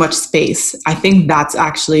up too much space. I think that's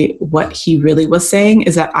actually what he really was saying,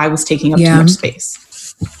 is that I was taking up too much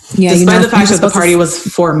space. Yeah, despite the fact that the party was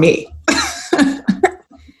for me.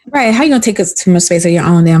 Right. How you gonna take us too much space at your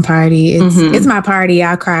own damn party? It's my party.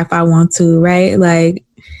 I'll cry if I want to, right? Like,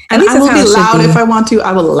 and I will be loud if I want to.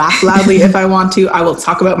 I will laugh loudly if I want to. I will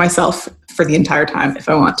talk about myself for the entire time if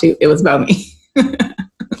I want to. It was about me.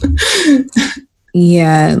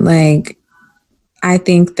 Yeah, like, I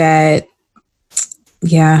think that,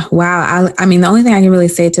 wow. I mean, the only thing I can really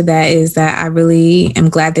say to that is that I really am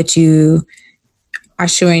glad that you are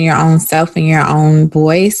showing your own self and your own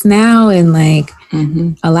voice now, and like,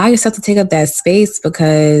 allow yourself to take up that space,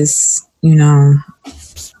 because, you know,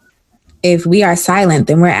 if we are silent,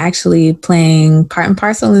 then we're actually playing part and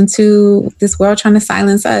parcel into this world trying to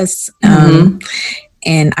silence us.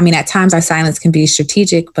 And I mean, at times our silence can be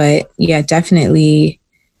strategic, but yeah, definitely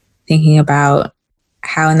thinking about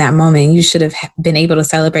how in that moment you should have been able to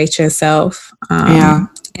celebrate yourself. And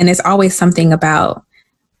it's always something about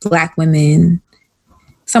Black women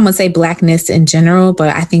some would say Blackness in general,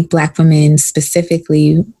 but I think Black women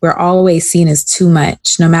specifically, we're always seen as too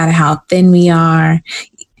much, no matter how thin we are,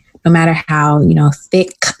 no matter how,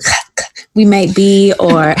 thick we might be,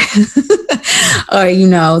 or,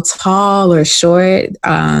 or, tall or short,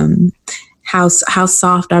 how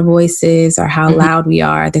soft our voice is or how loud we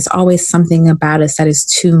are. There's always something about us that is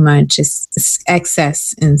too much. It's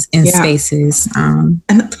excess in spaces. And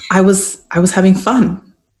I was having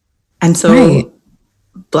fun. And so right.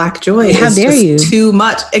 Black joy is just too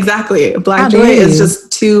much. Exactly. Black joy is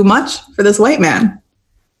just too much for this white man.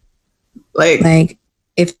 Like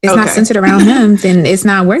if it's not centered around him, then it's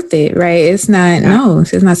not worth it, right? It's not,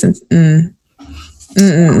 it's not,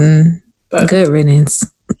 good riddance.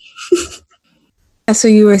 So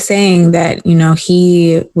you were saying that,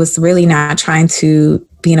 he was really not trying to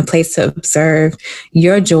be in a place to observe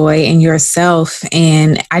your joy and yourself.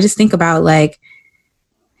 And I just think about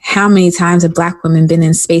how many times have Black women been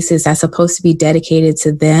in spaces that's supposed to be dedicated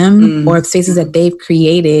to them or spaces that they've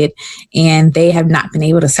created and they have not been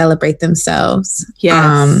able to celebrate themselves.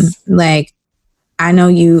 Yes. I know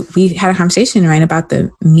we had a conversation, right, about the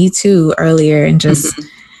Me Too earlier and just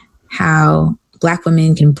how Black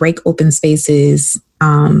women can break open spaces,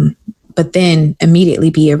 but then immediately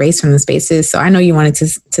be erased from the spaces. So I know you wanted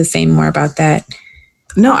to say more about that.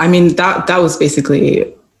 No, I mean, that was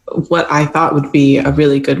basically what I thought would be a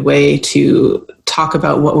really good way to talk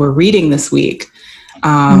about what we're reading this week.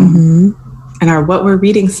 And our What We're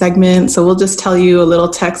Reading segment. So we'll just tell you a little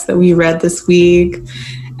text that we read this week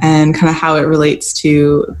and kind of how it relates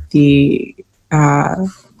to to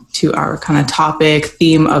our kind of topic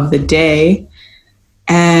theme of the day.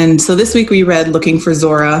 And so this week we read Looking for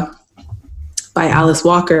Zora by Alice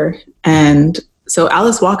Walker. And so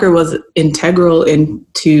Alice Walker was integral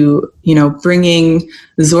into, bringing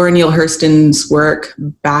Zora Neale Hurston's work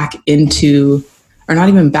back into, or not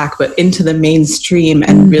even back, but into the mainstream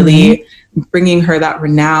and really bringing her that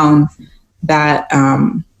renown that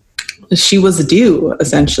she was due,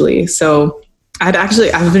 essentially. So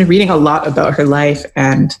I've been reading a lot about her life,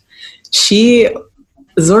 and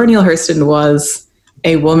Zora Neale Hurston was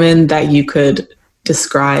a woman that you could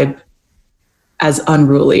describe as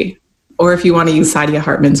unruly, or if you want to use Saidiya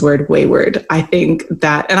Hartman's word, wayward. I think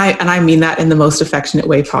that, and I mean that in the most affectionate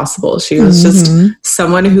way possible. She was just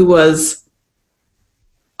someone who was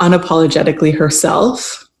unapologetically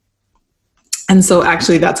herself. And so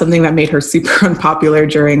actually that's something that made her super unpopular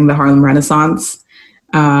during the Harlem Renaissance.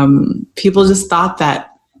 People just thought that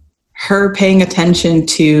her paying attention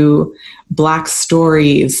to Black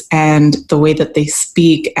stories and the way that they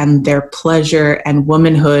speak and their pleasure and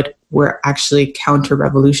womanhood were actually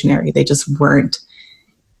counter-revolutionary. They just weren't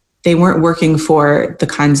working for the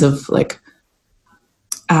kinds of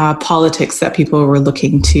politics that people were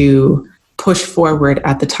looking to push forward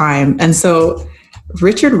at the time. And so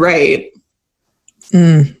Richard Wright,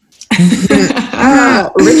 Richard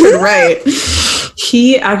Wright,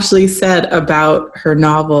 he actually said about her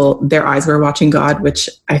novel, Their Eyes Were Watching God, which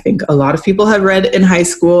I think a lot of people have read in high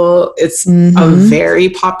school. It's a very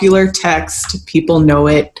popular text. People know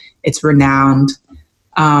it. It's renowned.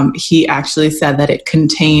 He actually said that it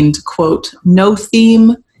contained, quote, no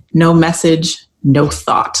theme, no message, no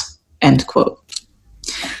thought, end quote.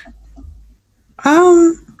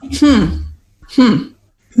 And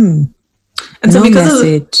so no because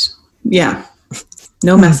message.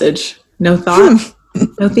 No message, no thought,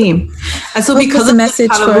 no theme. And so because of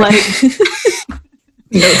message kind for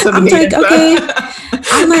I'm like, okay.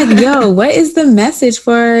 I'm like, yo, what is the message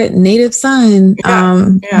for Native Son? But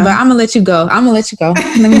I'm gonna let you go. Let me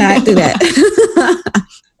not do that.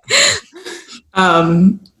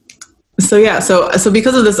 So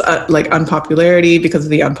because of this unpopularity, because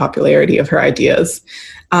of the unpopularity of her ideas,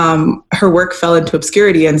 her work fell into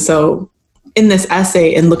obscurity. And so in this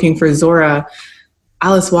essay, in Looking for Zora,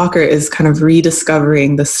 Alice Walker is kind of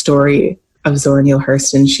rediscovering the story of Zora Neale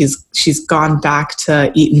Hurston. She's gone back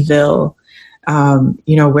to Eatonville,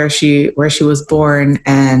 where she was born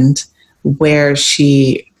and where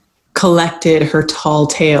she collected her tall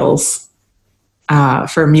tales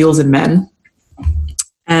for Mules and Men.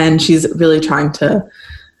 And she's really trying to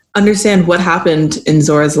understand what happened in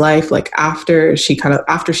Zora's life, after she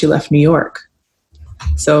left New York.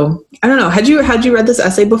 So I don't know. Had you read this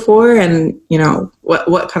essay before, and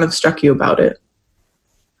what kind of struck you about it?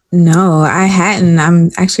 No, I hadn't. I'm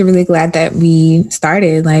actually really glad that we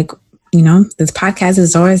started. This podcast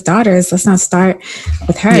is Zora's Daughters. Let's not start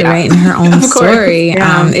with her, right, in her own story.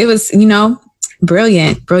 It was,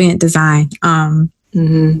 brilliant design. I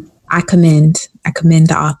commend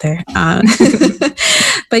the author.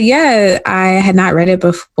 But yeah, I had not read it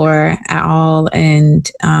before at all. And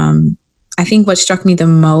I think what struck me the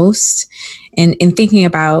most in thinking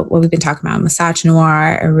about what we've been talking about,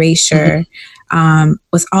 misogynoir, erasure,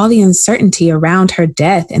 was all the uncertainty around her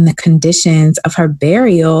death and the conditions of her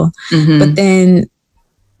burial. But then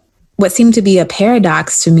what seemed to be a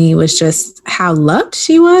paradox to me was just how loved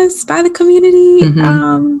she was by the community.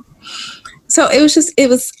 So it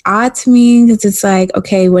was odd to me because it's like,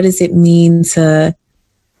 okay, what does it mean to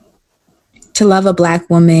love a Black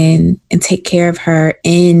woman and take care of her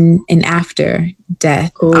in and after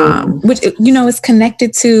death? Which, you know, is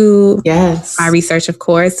connected to my research, of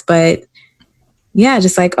course, but yeah,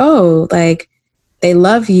 just like, oh, like they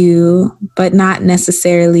love you, but not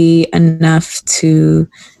necessarily enough to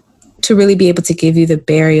really be able to give you the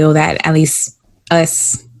burial that at least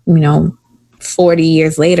us, you know, 40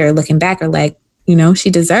 years later, looking back, are like, you know,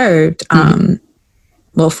 she deserved.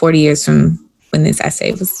 40 years from when this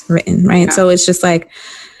essay was written, right? Yeah. So it's just like,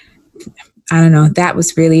 I don't know, that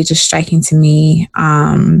was really just striking to me.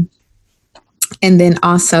 And then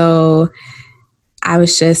also, I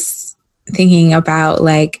was just thinking about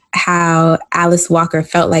like how Alice Walker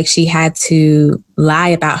felt like she had to lie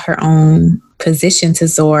about her own position to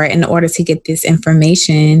Zora in order to get this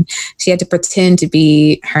information. She had to pretend to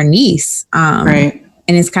be her niece. Right.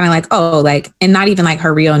 And it's kind of like, oh, like, and not even like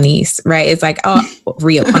her real niece, right? It's like, oh,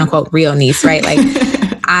 real, quote unquote, real niece, right? Like,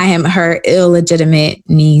 I am her illegitimate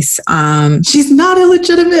niece. She's not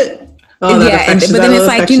illegitimate. Oh, yeah, but then it's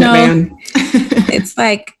like, you know, it's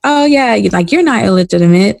like, oh yeah, you're not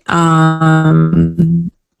illegitimate.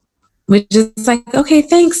 Which is like, okay,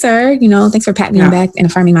 thanks, sir. You know, thanks for patting me on the back and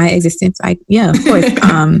affirming my existence. Like, yeah, of course.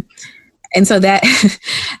 And so that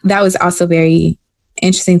was also very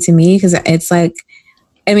interesting to me because it's like,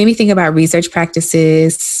 it made me think about research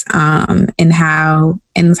practices and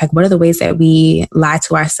it's like, what are the ways that we lie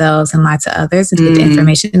to ourselves and lie to others to get the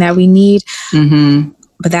information that we need?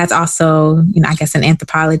 But that's also, you know, I guess an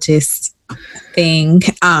anthropologist thing.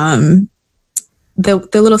 The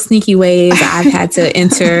little sneaky ways I've had to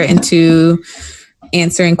enter into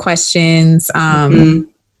answering questions about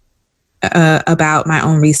my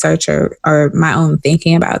own research or my own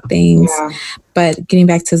thinking about things. Yeah. But getting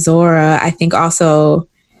back to Zora, I think also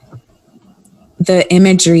the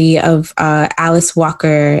imagery of Alice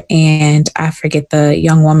Walker and I forget the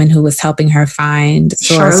young woman who was helping her find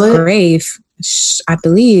Zora's grave, I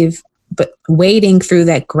believe, but wading through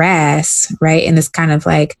that grass, right? And it's kind of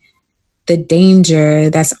like the danger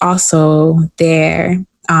that's also there.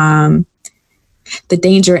 The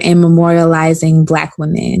danger in memorializing Black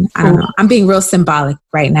women. I don't know. I'm being real symbolic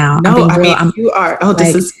right now. No, you are. Oh,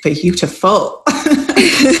 this is beautiful.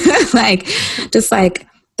 Like, just like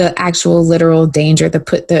the actual literal danger,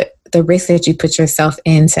 the risk that you put yourself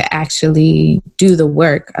in to actually do the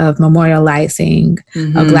work of memorializing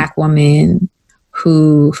a Black woman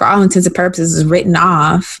who, for all intents and purposes, is written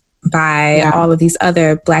off by all of these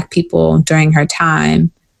other Black people during her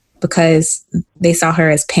time because they saw her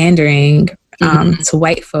as pandering to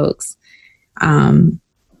white folks. And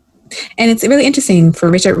it's really interesting for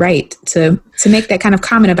Richard Wright to make that kind of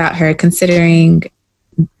comment about her, considering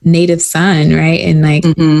Native Son, right? And like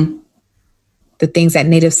the things that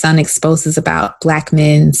Native Son exposes about Black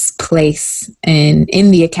men's place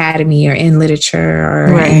in the academy or in literature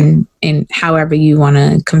or in however you want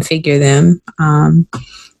to configure them.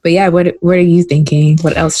 But yeah, what are you thinking?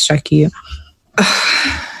 What else struck you?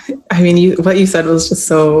 I mean, what you said was just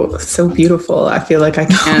so beautiful. I feel like I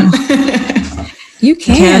can't. You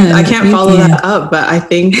can. I can't follow that up. But I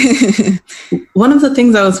think one of the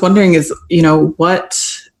things I was wondering is, you know, what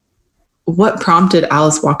prompted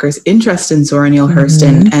Alice Walker's interest in Zora Neale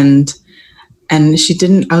Hurston, and she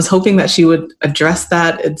didn't. I was hoping that she would address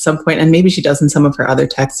that at some point, and maybe she does in some of her other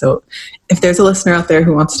texts. So, if there's a listener out there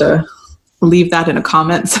who wants to leave that in a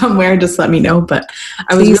comment somewhere, just let me know. But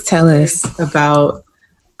please tell us about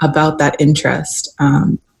that interest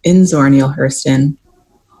in Zora Neale Hurston.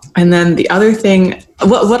 And then the other thing,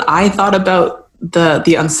 what I thought about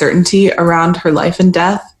the uncertainty around her life and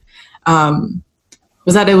death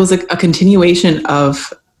was that it was a continuation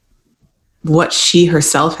of what she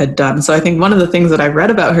herself had done. So I think one of the things that I read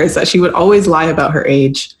about her is that she would always lie about her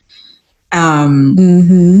age.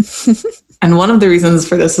 And one of the reasons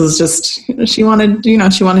for this was just she wanted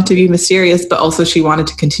to be mysterious, but also she wanted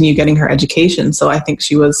to continue getting her education. So I think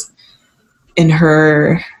she was in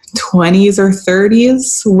her 20s or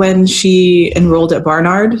 30s when she enrolled at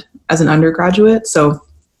Barnard as an undergraduate. So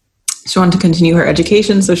she wanted to continue her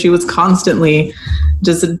education. So she was constantly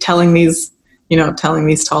just telling these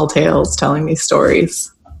tall tales, telling these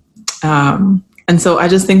stories. And so I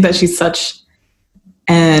just think that she's such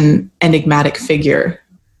an enigmatic figure.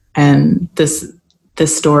 And this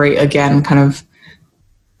story again kind of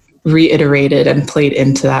reiterated and played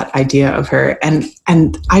into that idea of her. And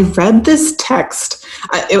I read this text.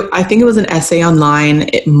 I think it was an essay online.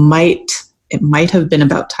 It might have been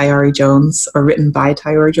about Tayari Jones or written by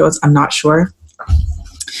Tayari Jones. I'm not sure.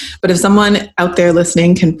 But if someone out there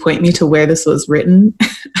listening can point me to where this was written,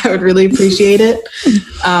 I would really appreciate it.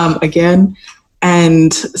 Again.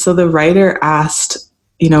 And so the writer asked,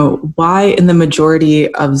 why in the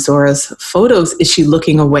majority of Zora's photos is she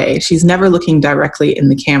looking away? She's never looking directly in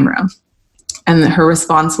the camera. And her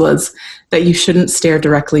response was that you shouldn't stare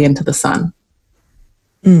directly into the sun.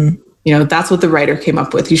 That's what the writer came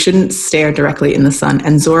up with. You shouldn't stare directly in the sun.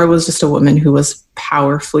 And Zora was just a woman who was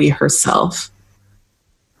powerfully herself.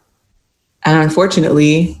 And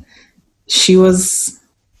unfortunately, she was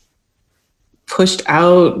pushed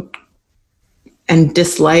out and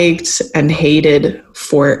disliked and hated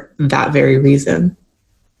for that very reason.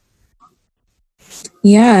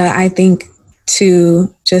 Yeah, I think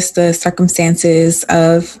too, just the circumstances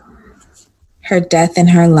of her death in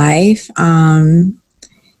her life, and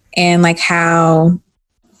like how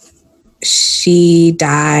she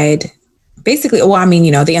died. Basically,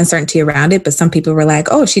 the uncertainty around it, but some people were like,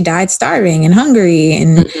 oh, she died starving and hungry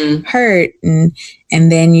and hurt. And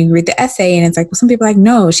then you read the essay and it's like, well, some people are like,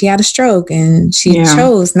 no, she had a stroke and she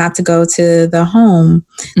chose not to go to the home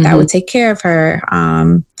that would take care of her.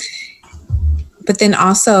 But then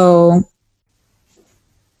also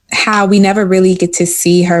how we never really get to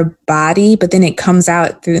see her body, but then it comes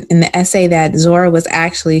out in the essay that Zora was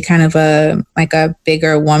actually kind of a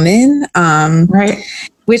bigger woman. Right.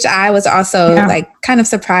 Which I was also kind of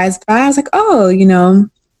surprised by. I was like, oh,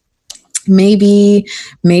 maybe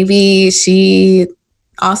she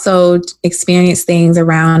also experienced things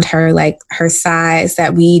around her, like her size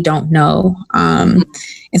that we don't know. And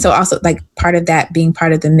so also like part of that being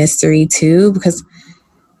part of the mystery too, because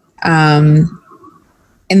in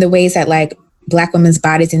the ways that like Black women's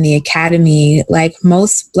bodies in the academy, like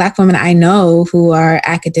most Black women I know who are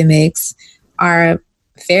academics are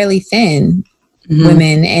fairly thin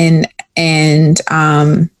women, and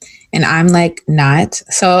I'm like not.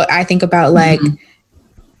 So I think about like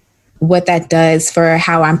what that does for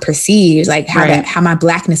how I'm perceived, like how my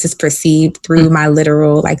Blackness is perceived through my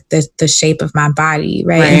literal, like the shape of my body,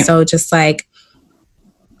 right? And so just like,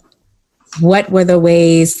 what were the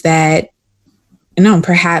ways that,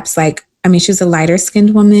 perhaps like, she was a lighter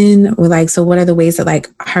skinned woman, or like, so what are the ways that like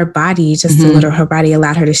her body, just her body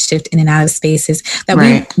allowed her to shift in and out of spaces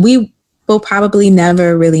that we will probably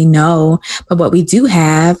never really know. But what we do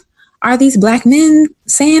have are these Black men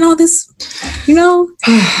saying all this,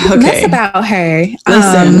 mess about her.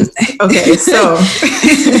 Listen, okay, so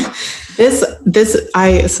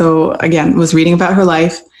so again, was reading about her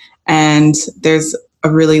life, and there's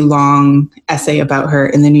a really long essay about her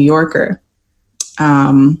in the New Yorker.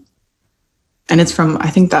 And it's from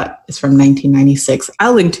 1996.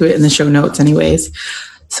 I'll link to it in the show notes anyways,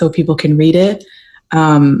 so people can read it.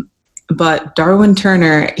 But Darwin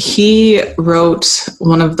Turner, he wrote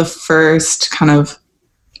one of the first kind of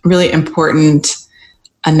really important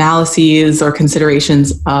analyses or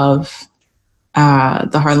considerations of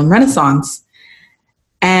the Harlem Renaissance.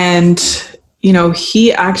 And,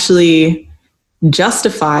 he actually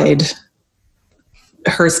justified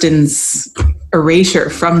Hurston's erasure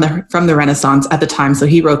from the Renaissance at the time. So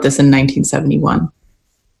he wrote this in 1971.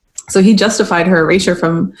 So he justified her erasure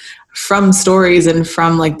from stories and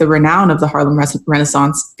from like the renown of the Harlem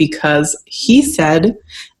Renaissance, because he said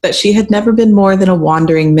that she had never been more than a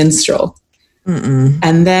wandering minstrel.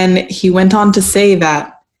 And then he went on to say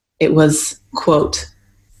that it was, quote,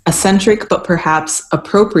 eccentric, but perhaps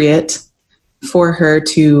appropriate for her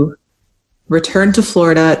to return to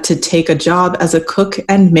Florida to take a job as a cook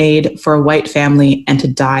and maid for a white family and to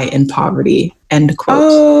die in poverty, end quote.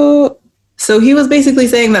 Oh. So he was basically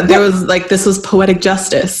saying that there was like, this was poetic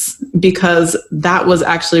justice, because that was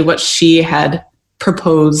actually what she had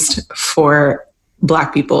proposed for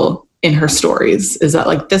Black people in her stories, is that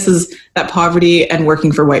like, this is that poverty and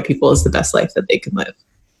working for white people is the best life that they can live.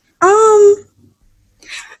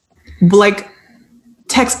 Like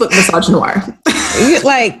textbook misogynoir.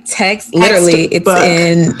 Like text, literally,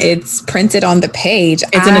 it's printed on the page.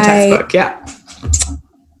 It's in a textbook, yeah.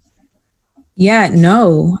 Yeah,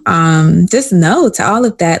 no. Just no to all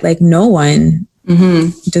of that. Like, no one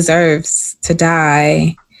deserves to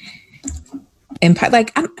die. And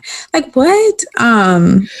like, what?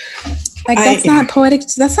 Like, that's not poetic.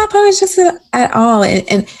 That's not poetic just at all.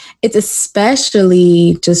 And it's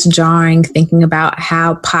especially just jarring thinking about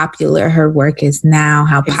how popular her work is now,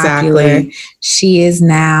 how popular she is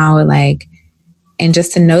now, like, and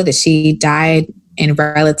just to know that she died in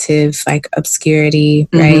relative like obscurity,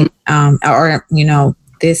 right? Or, you know,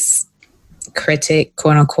 this critic,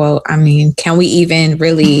 quote unquote. I mean, can we even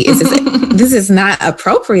really, this is not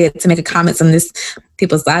appropriate to make a comment on this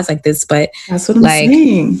people's lives like this, but that's what I'm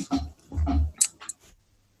saying.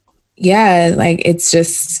 Yeah, like it's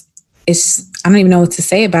I don't even know what to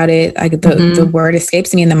say about it. Like the word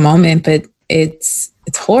escapes me in the moment, but it's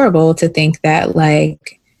horrible to think that,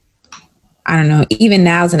 like, I don't know, even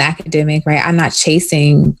now as an academic, right? I'm not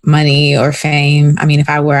chasing money or fame. I mean, if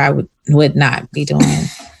I were, I would not be doing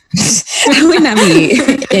I would not be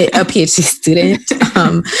a PhD student.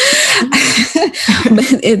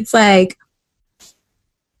 But it's like,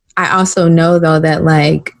 I also know though that,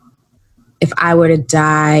 like, if I were to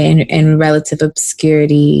die in relative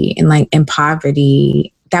obscurity and like in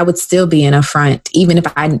poverty, that would still be an affront, even if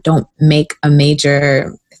I don't make a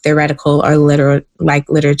major theoretical or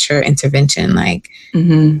literature intervention. Like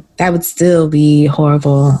that would still be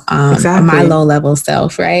horrible. My low level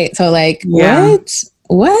self, right? So like, what?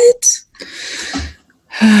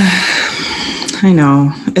 I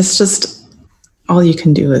know. It's just all you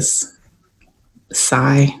can do is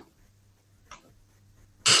sigh.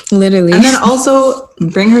 Literally. And then also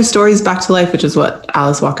bring her stories back to life, which is what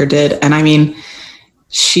Alice Walker did. And I mean,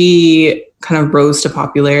 she kind of rose to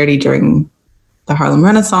popularity during the Harlem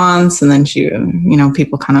Renaissance. And then she, you know,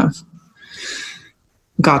 people kind of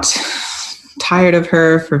got tired of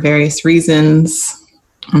her for various reasons.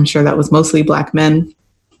 I'm sure that was mostly Black men.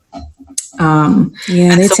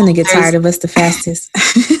 Yeah, they tend to get tired of us the fastest.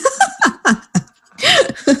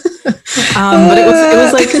 But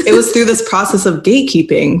it was through this process of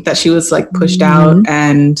gatekeeping that she was like pushed out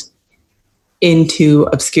and into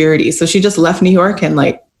obscurity. So she just left New York and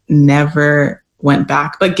like never went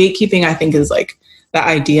back. But gatekeeping, I think, is like, that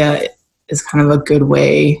idea is kind of a good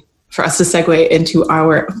way for us to segue into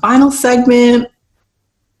our final segment,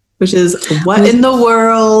 which is what in the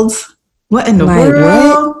world? What in the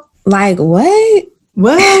world? Like what?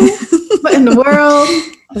 What in the world?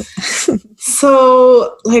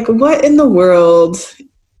 So, like, what in the world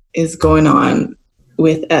is going on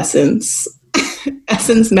with Essence?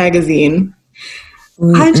 Essence magazine.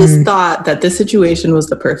 I just thought that this situation was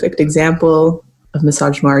the perfect example of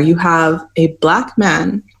misogyny. You have a Black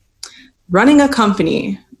man running a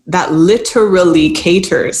company that literally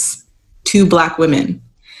caters to Black women.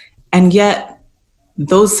 And yet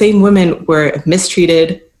those same women were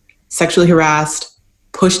mistreated, sexually harassed,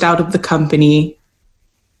 pushed out of the company.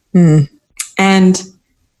 And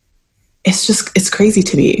it's crazy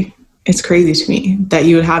to me. It's crazy to me that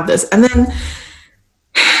you would have this. And then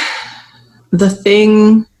the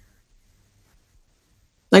thing,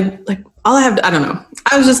 like all I don't know.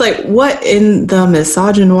 I was just like, what in the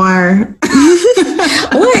misogynoir?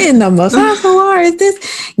 What in the misogynoir is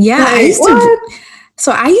this? Yeah, like,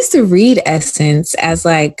 I used to read Essence as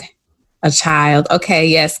like a child. Okay,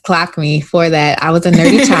 yes, clock me for that. I was a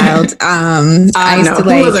nerdy child. I used to,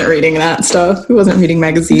 like, who wasn't reading that stuff? Who wasn't reading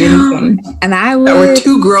magazines? And I would, that were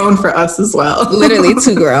too grown for us as well. Literally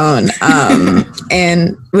too grown.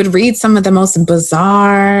 And would read some of the most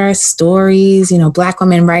bizarre stories, you know, Black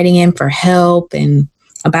women writing in for help and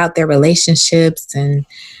about their relationships. And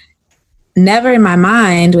never in my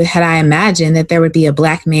mind had I imagined that there would be a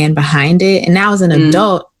Black man behind it. And now as an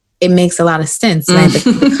adult, it makes a lot of sense. Right?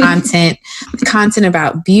 The content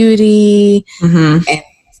about beauty and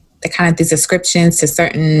the kind of these descriptions to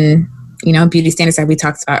certain, you know, beauty standards that we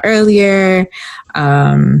talked about earlier,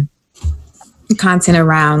 content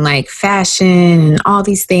around like fashion and all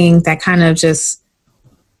these things that kind of just,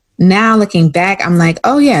 now looking back, I'm like,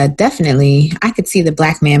 oh yeah, definitely. I could see the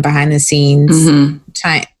Black man behind the scenes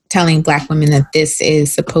telling Black women that this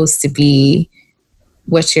is supposed to be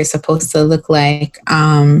what you're supposed to look like.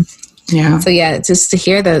 So yeah, just to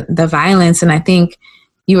hear the violence. And I think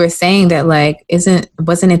you were saying that, like,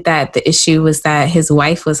 wasn't it that the issue was that his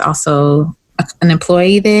wife was also an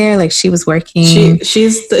employee there? Like, she was working. She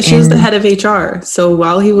was the head of HR. So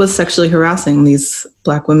while he was sexually harassing these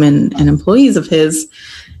Black women and employees of his,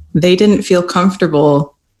 they didn't feel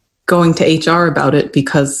comfortable going to HR about it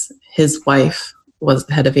because his wife was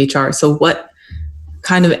the head of HR. So what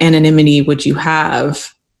kind of anonymity would you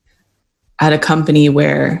have at a company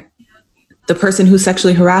where the person who's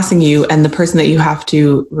sexually harassing you and the person that you have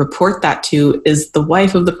to report that to is the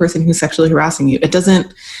wife of the person who's sexually harassing you? It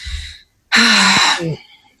doesn't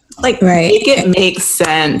make it make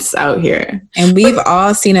sense out here. And we've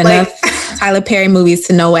all seen enough Tyler Perry movies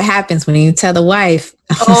to know what happens when you tell the wife.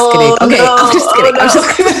 I'm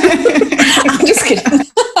just kidding.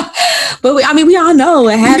 But we all know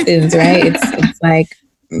what happens, right? It's like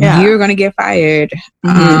you're going to get fired.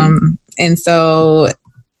 And so,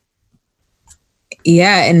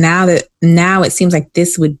 and now it seems like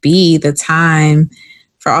this would be the time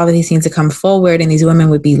for all of these things to come forward and these women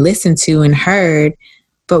would be listened to and heard.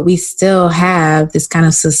 But we still have this kind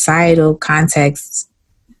of societal context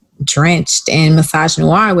drenched in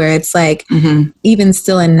misogynoir where it's like, even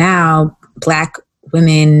still and now, Black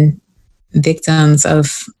women, victims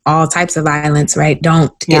of all types of violence, right,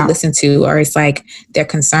 don't get listened to, or it's like their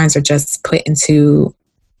concerns are just put into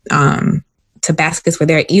to baskets where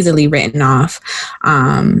they're easily written off.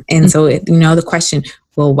 And so, the question,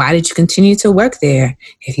 well, why did you continue to work there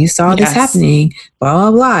if you saw this happening, blah,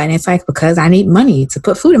 blah, blah. And it's like, because I need money to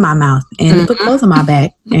put food in my mouth and to put clothes on my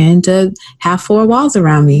back and to have 4 walls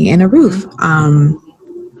around me and a roof. And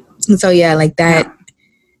so, like that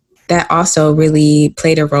also really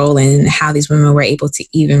played a role in how these women were able to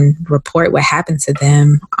even report what happened to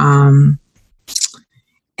them. And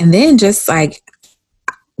then just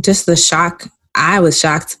the shock. I was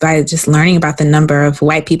shocked by just learning about the number of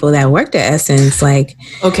white people that worked at Essence. Like,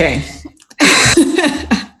 okay,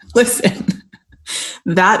 listen,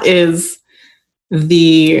 that is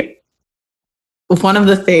one of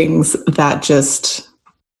the things that just,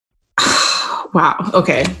 wow.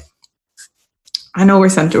 Okay. I know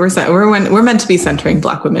we're meant to be centering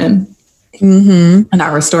Black women and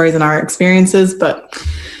our stories and our experiences, but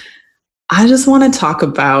I just want to talk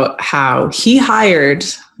about how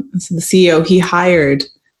the CEO, he hired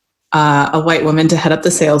a white woman to head up the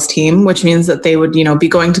sales team, which means that they would, be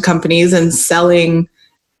going to companies and selling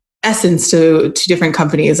Essence to different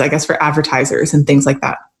companies, I guess, for advertisers and things like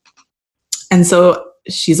that. And so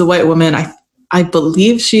she's a white woman. I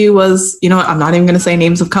believe she was, I'm not even going to say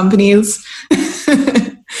names of companies,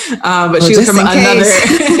 but she was from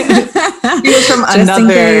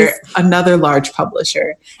another large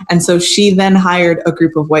publisher. And so she then hired a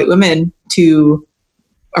group of white women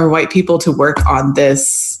white people to work on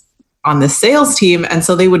this sales team. And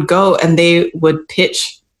so they would go and they would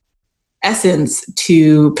pitch Essence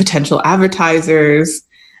to potential advertisers.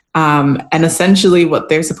 And essentially what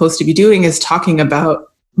they're supposed to be doing is talking about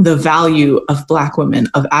the value of Black women,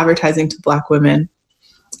 of advertising to Black women.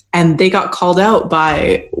 And they got called out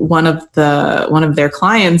by one of their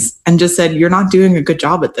clients and just said, "You're not doing a good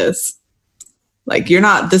job at this. Like,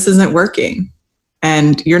 this isn't working.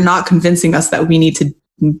 And you're not convincing us that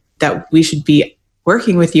we should be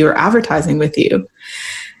working with you or advertising with you."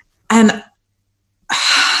 And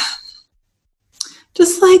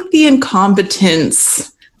just like the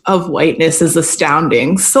incompetence of whiteness is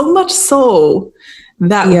astounding, so much so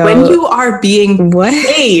that when you are being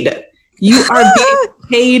paid, you are being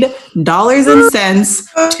paid dollars and cents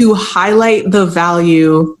to highlight the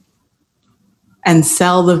value and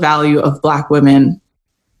sell the value of Black women,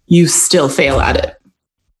 you still fail at it.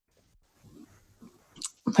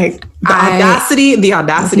 Like the audacity of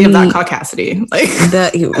that caucasity. Like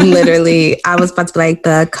literally, I was about to be like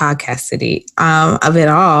the caucasity of it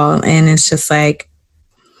all. And it's just like,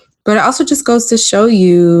 but it also just goes to show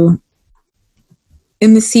you,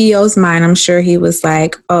 in the CEO's mind, I'm sure he was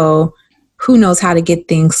like, oh, who knows how to get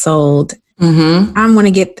things sold? I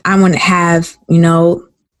want to have,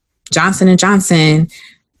 Johnson & Johnson,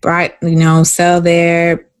 right, sell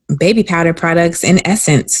their baby powder products in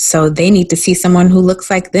Essence. So they need to see someone who looks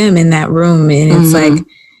like them in that room. And it's like,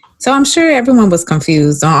 so I'm sure everyone was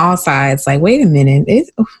confused on all sides. Like, wait a minute.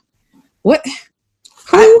 What?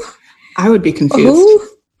 Who? I would be confused. Who?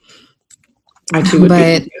 I too would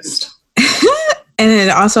be confused. And it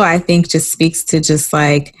also, I think, just speaks to just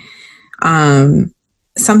like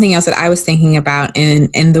something else that I was thinking about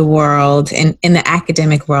in the world, in the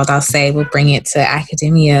academic world, I'll say, we'll bring it to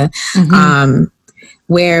academia,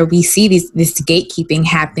 where we see this gatekeeping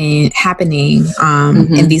happening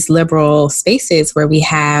in these liberal spaces where we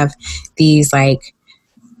have these white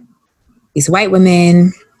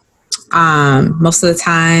women, most of the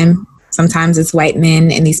time, sometimes it's white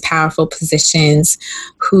men in these powerful positions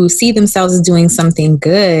who see themselves as doing something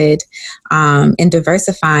good and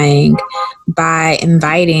diversifying by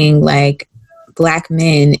inviting Black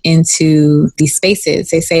men into these spaces.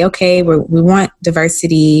 They say, okay, we want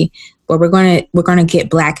diversity, but we're going to get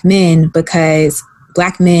Black men because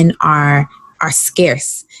Black men are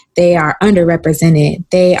scarce. They are underrepresented.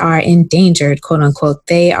 They are endangered, quote unquote.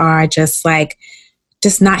 They are just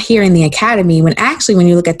not here in the academy, when actually, when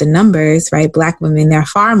you look at the numbers, right, Black women, there are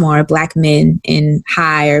far more Black men in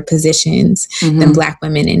higher positions than Black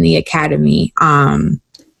women in the academy.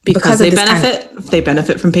 Because they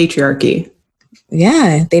benefit from patriarchy.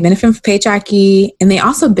 Yeah, they benefit from patriarchy, and they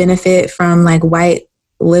also benefit from like white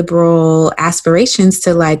liberal aspirations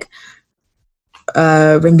to like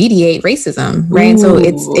remediate racism, right?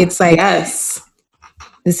 Ooh, so it's like, yes,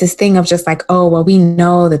 it's this thing of just like, oh, well, we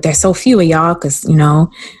know that there's so few of y'all because, you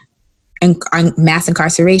know, and mass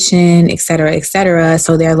incarceration, et cetera.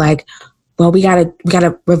 So they're like, well, we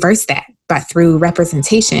gotta reverse that through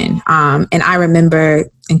representation. And I remember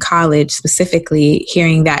in college specifically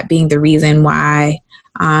hearing that being the reason why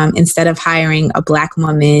instead of hiring a Black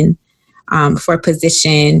woman for a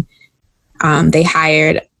position, they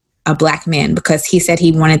hired a Black man because he said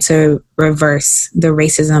he wanted to reverse the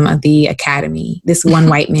racism of the academy. This one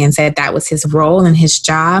white man said that was his role and his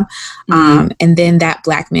job. And then that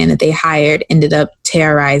Black man that they hired ended up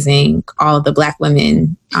terrorizing all of the Black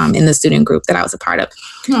women in the student group that I was a part of.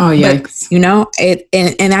 Oh, yikes. But, you know,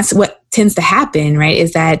 and that's what tends to happen, right?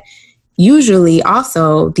 Is that usually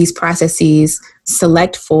also these processes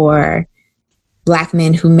select for Black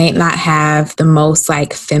men who may not have the most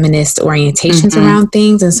like feminist orientations around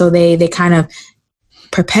things. And so they kind of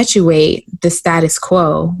perpetuate the status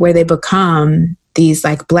quo where they become these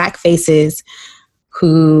like Black faces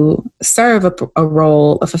who serve a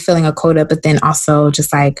role of fulfilling a quota, but then also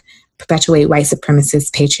just like perpetuate white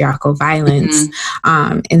supremacist patriarchal violence.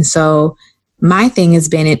 And so my thing has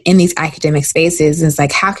been in these academic spaces is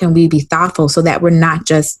like, how can we be thoughtful so that we're not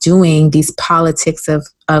just doing these politics of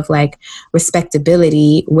like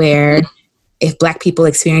respectability where if Black people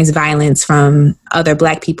experience violence from other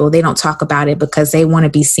Black people, they don't talk about it because they want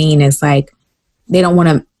to be seen as like, they don't want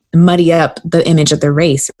to muddy up the image of the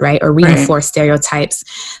race, right? Or reinforce stereotypes.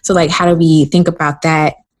 So like, how do we think about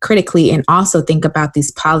that critically and also think about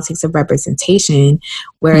these politics of representation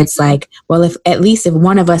where it's like, well, if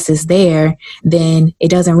one of us is there, then it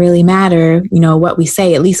doesn't really matter, you know, what we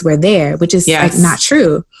say, at least we're there, which is like not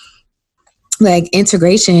true. Like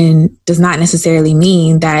integration does not necessarily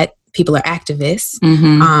mean that people are activists.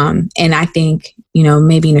 And I think, you know,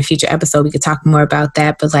 maybe in a future episode, we could talk more about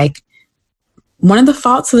that. But like one of the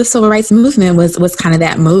faults of the civil rights movement was kind of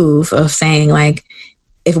that move of saying like,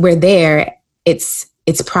 if we're there, it's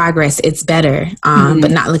progress, it's better,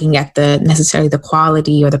 but not looking at necessarily the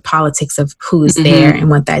quality or the politics of who's there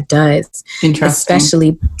and what that does.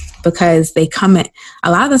 Especially because they come at,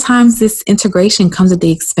 a lot of the times this integration comes at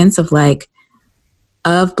the expense of like,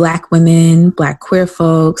 of Black women, Black queer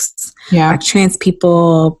folks, Black trans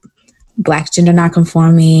people, Black gender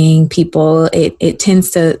nonconforming people. It tends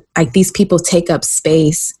to, like, these people take up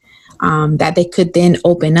space that they could then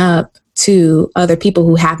open up to other people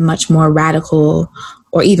who have much more radical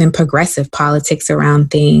or even progressive politics around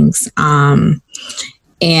things.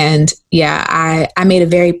 And yeah, I made a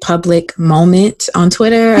very public moment on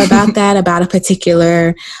Twitter about that, about a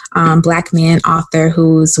particular Black man author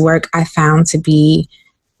whose work I found to be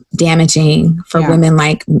damaging for women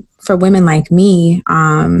like me,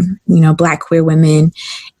 you know, Black queer women,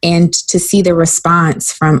 and to see the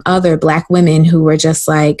response from other Black women who were just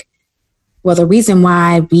like, well, the reason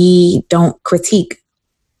why we don't critique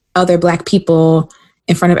other Black people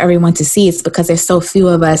in front of everyone to see is because there's so few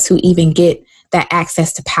of us who even get that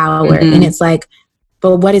access to power. And it's like,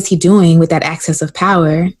 but what is he doing with that access of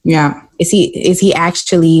power? Yeah. Is he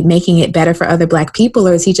actually making it better for other Black people,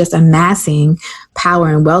 or is he just amassing power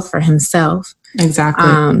and wealth for himself? Exactly.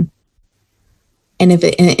 And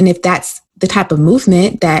if that's the type of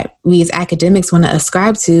movement that we as academics want to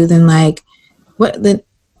ascribe to, then like,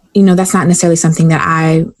 you know, that's not necessarily something that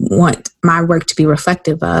I want my work to be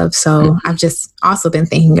reflective of. So I've just also been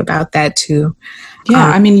thinking about that too. Yeah,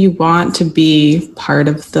 I mean, you want to be part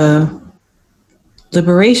of the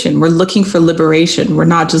liberation. We're looking for liberation. We're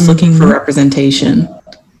not just looking for representation.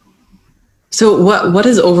 So what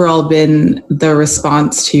has overall been the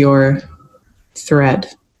response to your thread?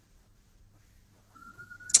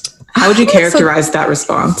 How would you characterize that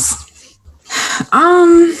response?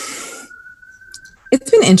 It's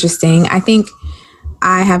been interesting. I think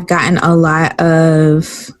I have gotten a lot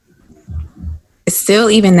of, still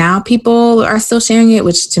even now people are still sharing it,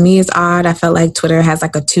 which to me is odd. I felt like Twitter has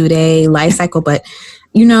like a 2-day life cycle, but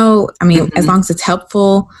you know, I mean, as long as it's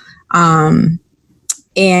helpful. And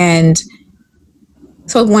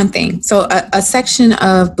so one thing, so a section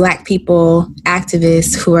of Black people,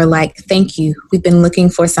 activists who are like, thank you. We've been looking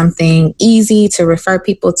for something easy to refer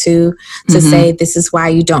people to say, this is why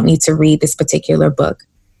you don't need to read this particular book,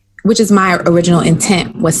 which is my original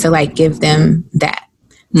intent, was to like give them that.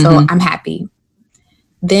 So I'm happy.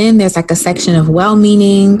 Then there's like a section of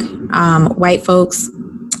well-meaning white folks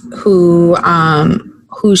who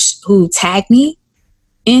tag me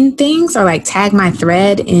in things or like tag my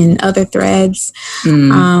thread in other threads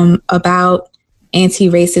about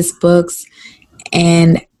anti-racist books.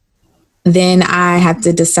 And then I have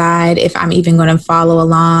to decide if I'm even going to follow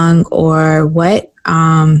along or what,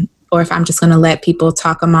 or if I'm just going to let people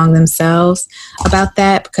talk among themselves about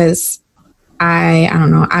that, because I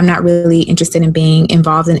don't know, I'm not really interested in being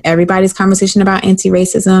involved in everybody's conversation about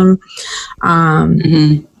anti-racism.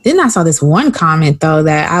 Then I saw this one comment though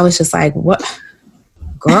that I was just like, what,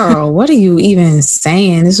 girl, what are you even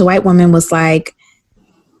saying? This white woman was like,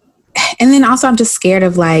 and then also I'm just scared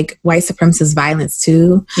of like white supremacist violence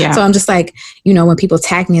too. Yeah. So I'm just like, you know, when people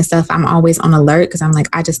tag me and stuff, I'm always on alert because I'm like,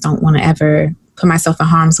 I just don't want to ever put myself in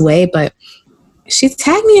harm's way. But she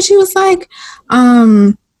tagged me and she was like,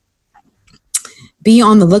 be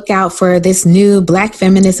on the lookout for this new Black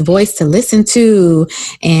feminist voice to listen to,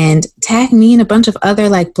 and tag me and a bunch of other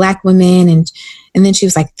like Black women. And then she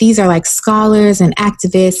was like, these are like scholars and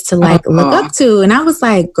activists to like look up to. And I was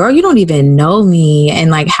like, girl, you don't even know me.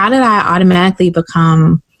 And like, how did I automatically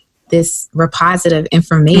become this repository of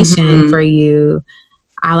information for you?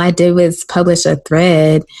 All I did was publish a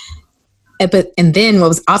thread. And then what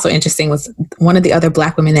was also interesting was one of the other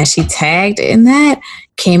Black women that she tagged in that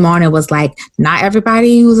came on and was like, not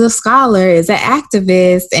everybody who's a scholar is an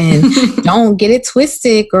activist, and don't get it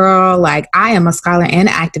twisted, girl. Like, I am a scholar and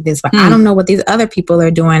an activist, but I don't know what these other people are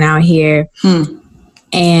doing out here.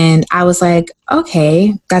 And I was like,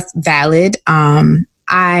 okay, that's valid.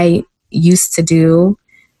 I used to do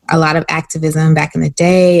a lot of activism back in the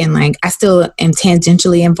day, and like I still am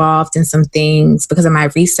tangentially involved in some things because of my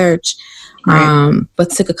research. Right. But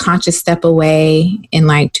took a conscious step away in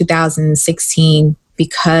like 2016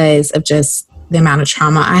 because of just the amount of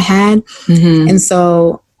trauma I had. And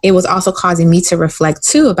so it was also causing me to reflect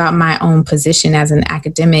too about my own position as an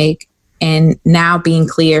academic, and now being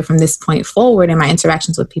clear from this point forward in my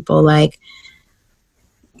interactions with people, like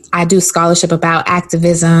I do scholarship about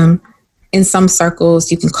activism. In some circles,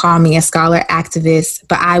 you can call me a scholar activist,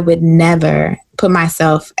 but I would never put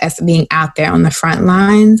myself as being out there on the front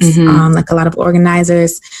lines, like a lot of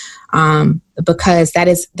organizers, because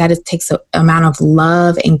that takes an amount of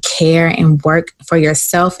love and care and work for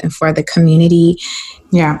yourself and for the community.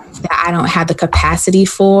 Yeah, that I don't have the capacity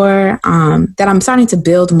for. That I'm starting to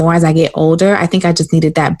build more as I get older. I think I just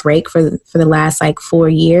needed that break for the last like 4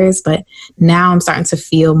 years, but now I'm starting to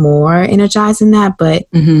feel more energized in that. But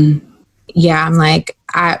yeah, I'm like,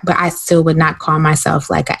 but I still would not call myself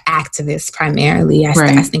like an activist primarily. I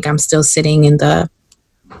think I'm still sitting in the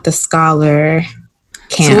scholar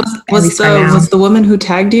camp. So was the woman who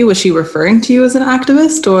tagged you, was she referring to you as an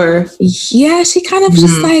activist, or? Yeah, she kind of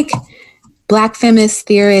just like Black feminist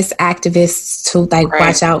theorists, activists to like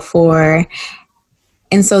watch out for.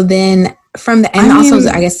 And so then from the end,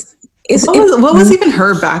 I guess. What was even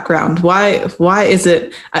her background? Why is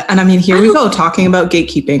it? And I mean, here we go talking about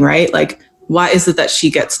gatekeeping, right? Like, why is it that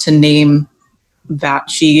she gets to name that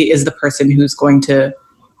she is the person who's going to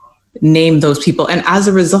name those people? And as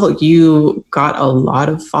a result, you got a lot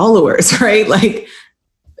of followers, right? Like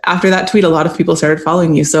after that tweet, a lot of people started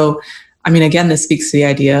following you. So, I mean, again, this speaks to the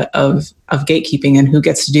idea of gatekeeping and who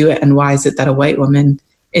gets to do it. And why is it that a white woman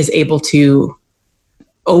is able to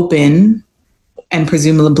open and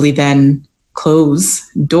presumably then close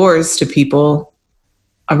doors to people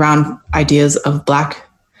around ideas of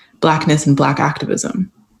Blackness and Black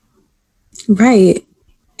activism? Right.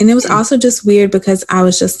 And it was also just weird because I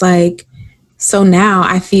was just like, so now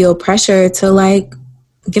I feel pressure to like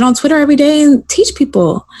get on Twitter every day and teach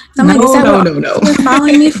people. And I'm like, is that what you're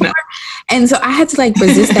following me for? And so I had to like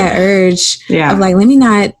resist that urge of like, let me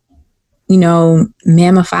not,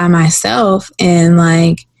 mammify myself. And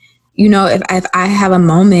like, if I have a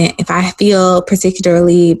moment, if I feel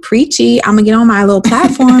particularly preachy, I'm gonna get on my little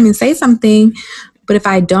platform and say something. But if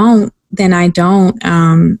I don't, then I don't.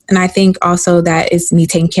 And I think also that is me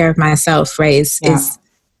taking care of myself, right? Is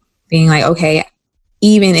being like, okay,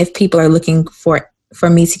 even if people are looking for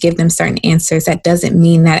me to give them certain answers, that doesn't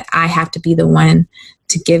mean that I have to be the one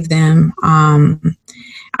to give them.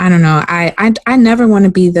 I don't know. I never want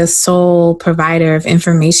to be the sole provider of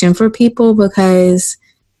information for people because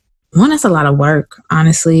one, that's a lot of work,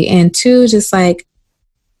 honestly. And two, just like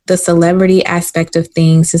the celebrity aspect of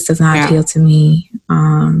things just does not appeal to me.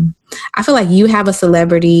 I feel like you have a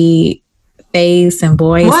celebrity face and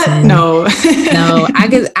voice. What? And no, I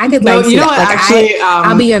could no, like, you know what? like actually,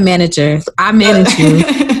 I'll be your manager. I manage you.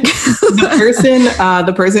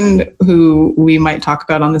 The person who we might talk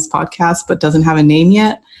about on this podcast, but doesn't have a name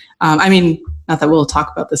yet. I mean, not that we'll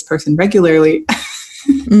talk about this person regularly,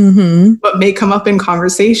 but may come up in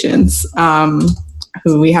conversations,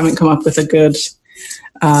 who we haven't come up with a good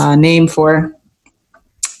name for,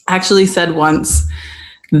 actually said once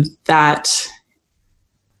that,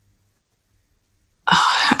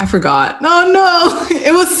 I forgot. Oh no,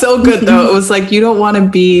 it was so good though. It was like, you don't want to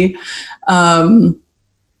be,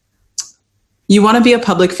 you want to be a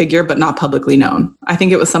public figure, but not publicly known. I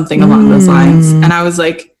think it was something along those lines. And I was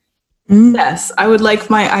like, yes, I would like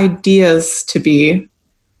my ideas to be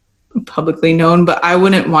publicly known, but I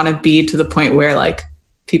wouldn't want to be to the point where like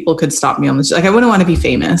people could stop me on the street. Like I wouldn't want to be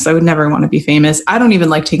famous. I would never want to be famous. I don't even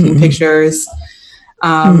like taking pictures.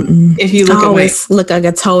 If you look I always look like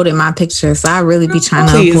a toad in my pictures, so I really be trying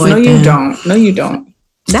to avoid no, you them. don't. No, you don't.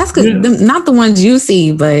 That's good. Not the ones you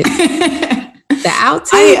see, but the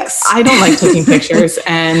outtakes. I don't like taking pictures,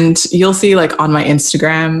 and you'll see like on my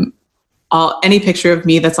Instagram, any picture of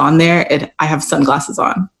me that's on there, I have sunglasses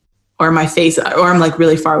on, or my face, or I'm like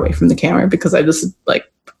really far away from the camera because I just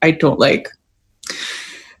like I don't like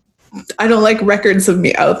records of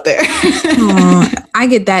me out there. I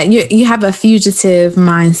get that. You have a fugitive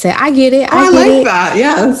mindset. I get it. I like that.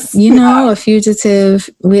 Yes. A fugitive.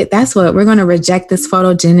 That's what we're going to reject this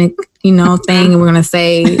photogenic, thing. And we're going to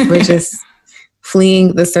say we're just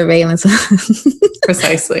fleeing the surveillance.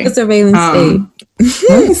 Precisely. The surveillance state.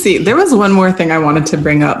 Let me see. There was one more thing I wanted to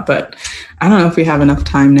bring up, but I don't know if we have enough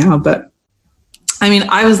time now, but I mean,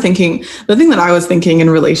 the thing that I was thinking in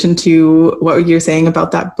relation to what you're saying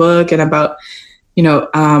about that book and about,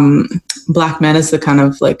 Black men as the kind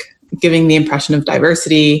of like giving the impression of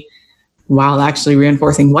diversity while actually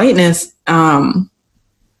reinforcing whiteness,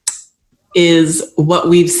 is what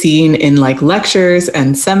we've seen in like lectures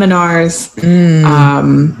and seminars,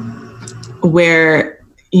 where,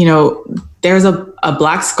 there's a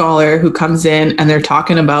Black scholar who comes in and they're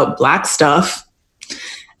talking about Black stuff.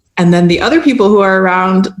 And then the other people who are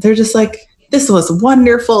around, they're just like, this was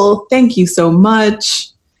wonderful. Thank you so much.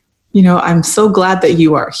 I'm so glad that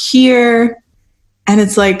you are here. And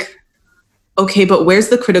it's like, okay, but where's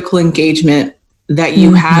the critical engagement that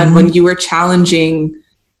you had when you were challenging,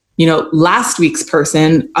 last week's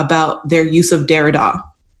person about their use of Derrida?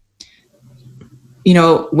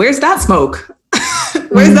 Where's that smoke?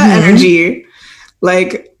 Where's that energy?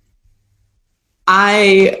 Like,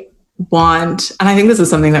 I want, and I think this is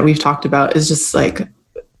something that we've talked about, is just like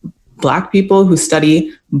Black people who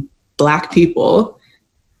study Black people,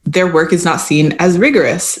 their work is not seen as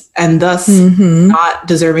rigorous and thus not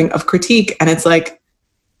deserving of critique. And it's like,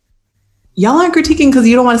 y'all aren't critiquing because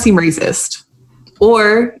you don't want to seem racist,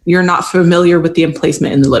 or you're not familiar with the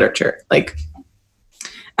emplacement in the literature. Like,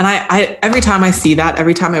 and I every time I see that,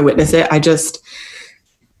 every time I witness it, I just,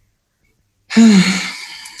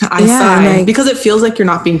 I sigh, because it feels like you're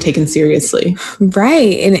not being taken seriously.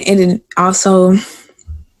 Right. And also,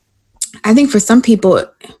 I think for some people,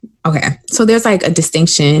 okay, so there's like a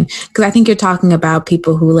distinction, because I think you're talking about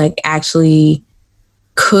people who like actually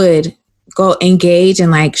could go engage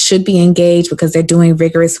and like should be engaged because they're doing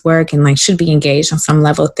rigorous work and like should be engaged on some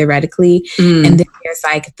level theoretically. And then there's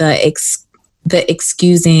like the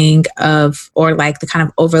excusing of, or like the kind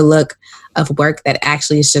of overlook of work that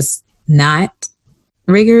actually is just not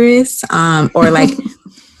rigorous, or like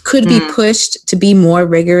could be pushed to be more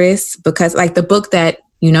rigorous, because like the book that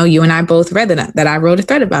you and I both read that I wrote a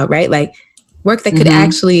thread about, right? Like work that could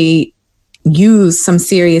actually use some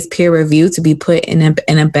serious peer review to be put in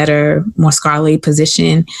a better, more scholarly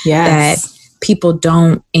position. Yes. That people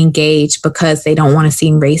don't engage because they don't want to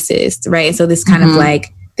seem racist, right? And so this kind of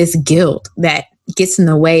like this guilt that gets in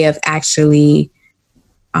the way of actually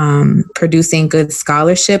producing good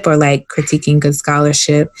scholarship, or like critiquing good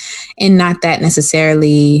scholarship. And not that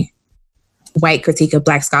necessarily white critique of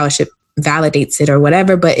Black scholarship validates it or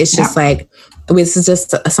whatever, but it's just like, this is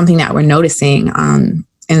just something that we're noticing.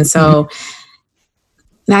 And so,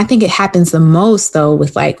 and I think it happens the most though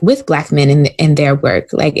with Black men in their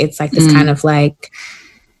work. Like it's like this kind of like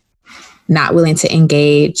not willing to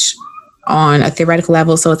engage on a theoretical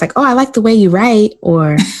level. So it's like, oh, I like the way you write,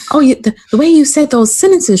 or oh, the way you said those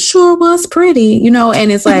sentences sure was pretty,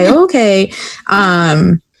 and it's like, okay.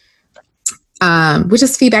 Which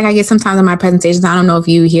is feedback I get sometimes in my presentations. I don't know if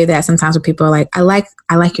you hear that sometimes, where people are like, I like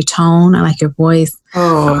your tone, I like your voice.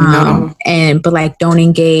 Oh, no. But like, don't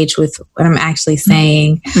engage with what I'm actually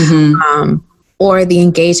saying. Or the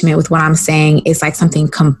engagement with what I'm saying is like something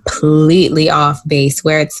completely off base,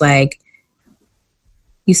 where it's like,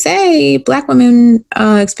 you say Black women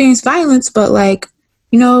experience violence, but like,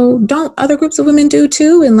 don't other groups of women do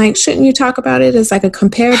too? And like, shouldn't you talk about it as like a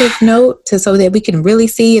comparative note so that we can really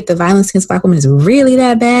see if the violence against Black women is really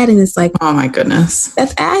that bad? And it's like, oh my goodness,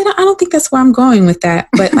 I don't think that's where I'm going with that.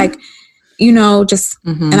 But like, you know, just,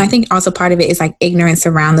 and I think also part of it is like ignorance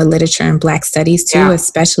around the literature and Black studies too,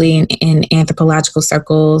 especially in anthropological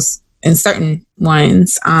circles and certain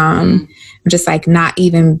ones. Just like not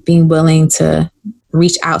even being willing to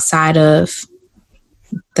reach outside of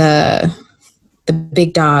the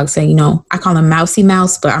big dogs. And, you know, I call him Mousy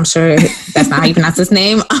Mouse, but I'm sure that's not how you pronounce his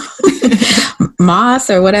name. Moss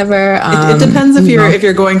or whatever. It depends if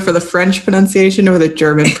you're going for the French pronunciation or the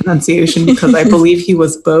German pronunciation, because I believe he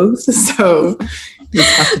was both. So you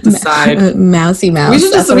just have to decide. Mousy Mouse.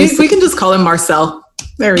 We can just call him Marcel.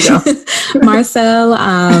 There we go. Marcel,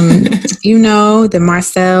 you know, the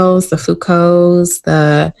Marcels, the Foucaults,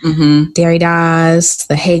 the Derridas,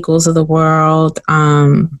 the Hegels of the world.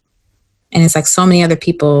 And it's like so many other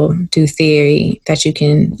people do theory that you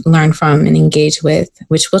can learn from and engage with,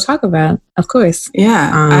 which we'll talk about, of course.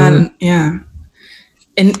 Yeah.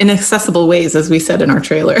 In accessible ways, as we said in our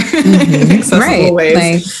trailer. In accessible ways.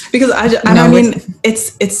 Like, because I mean,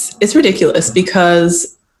 it's ridiculous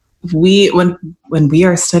because when we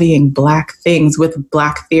are studying Black things with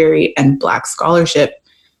Black theory and Black scholarship,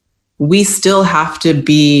 we still have to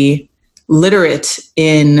be literate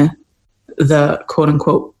in the quote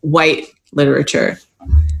unquote white literature.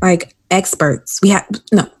 Like experts.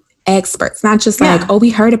 Experts, not just like, oh, we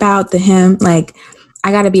heard about the hymn. Like,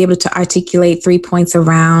 I got to be able to articulate 3 points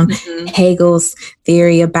around Hegel's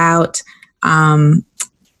theory about, you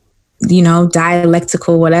know,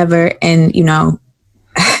 dialectical, whatever. And, you know,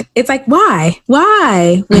 it's like, why?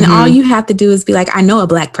 When all you have to do is be like, I know a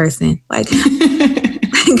Black person. Like,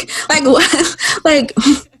 like what? Like,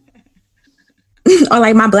 or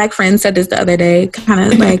like my Black friend said this the other day,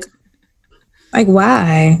 kind of like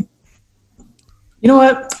why? You know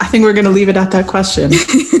what? I think we're going to leave it at that question.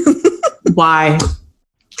 Why?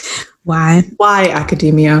 Why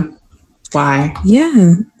academia? Why?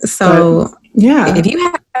 Yeah. So if you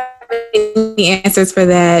have any answers for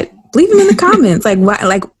that, leave them in the comments. Like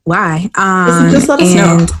why? Just let us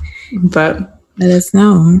know. But let us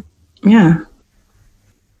know. Yeah.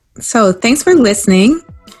 So thanks for listening.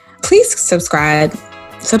 Please subscribe,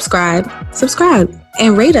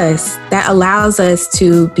 and rate us. That allows us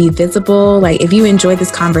to be visible. Like if you enjoyed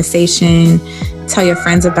this conversation, tell your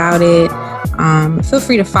friends about it. Feel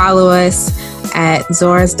free to follow us at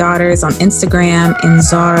Zora's Daughters on Instagram and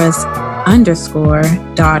Zora's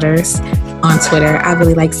 _daughters on Twitter. I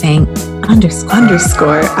really like saying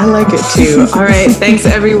underscore. I like it too. All right. Thanks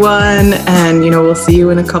everyone. And, you know, we'll see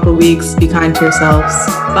you in a couple weeks. Be kind to yourselves.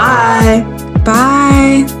 Bye.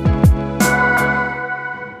 Bye.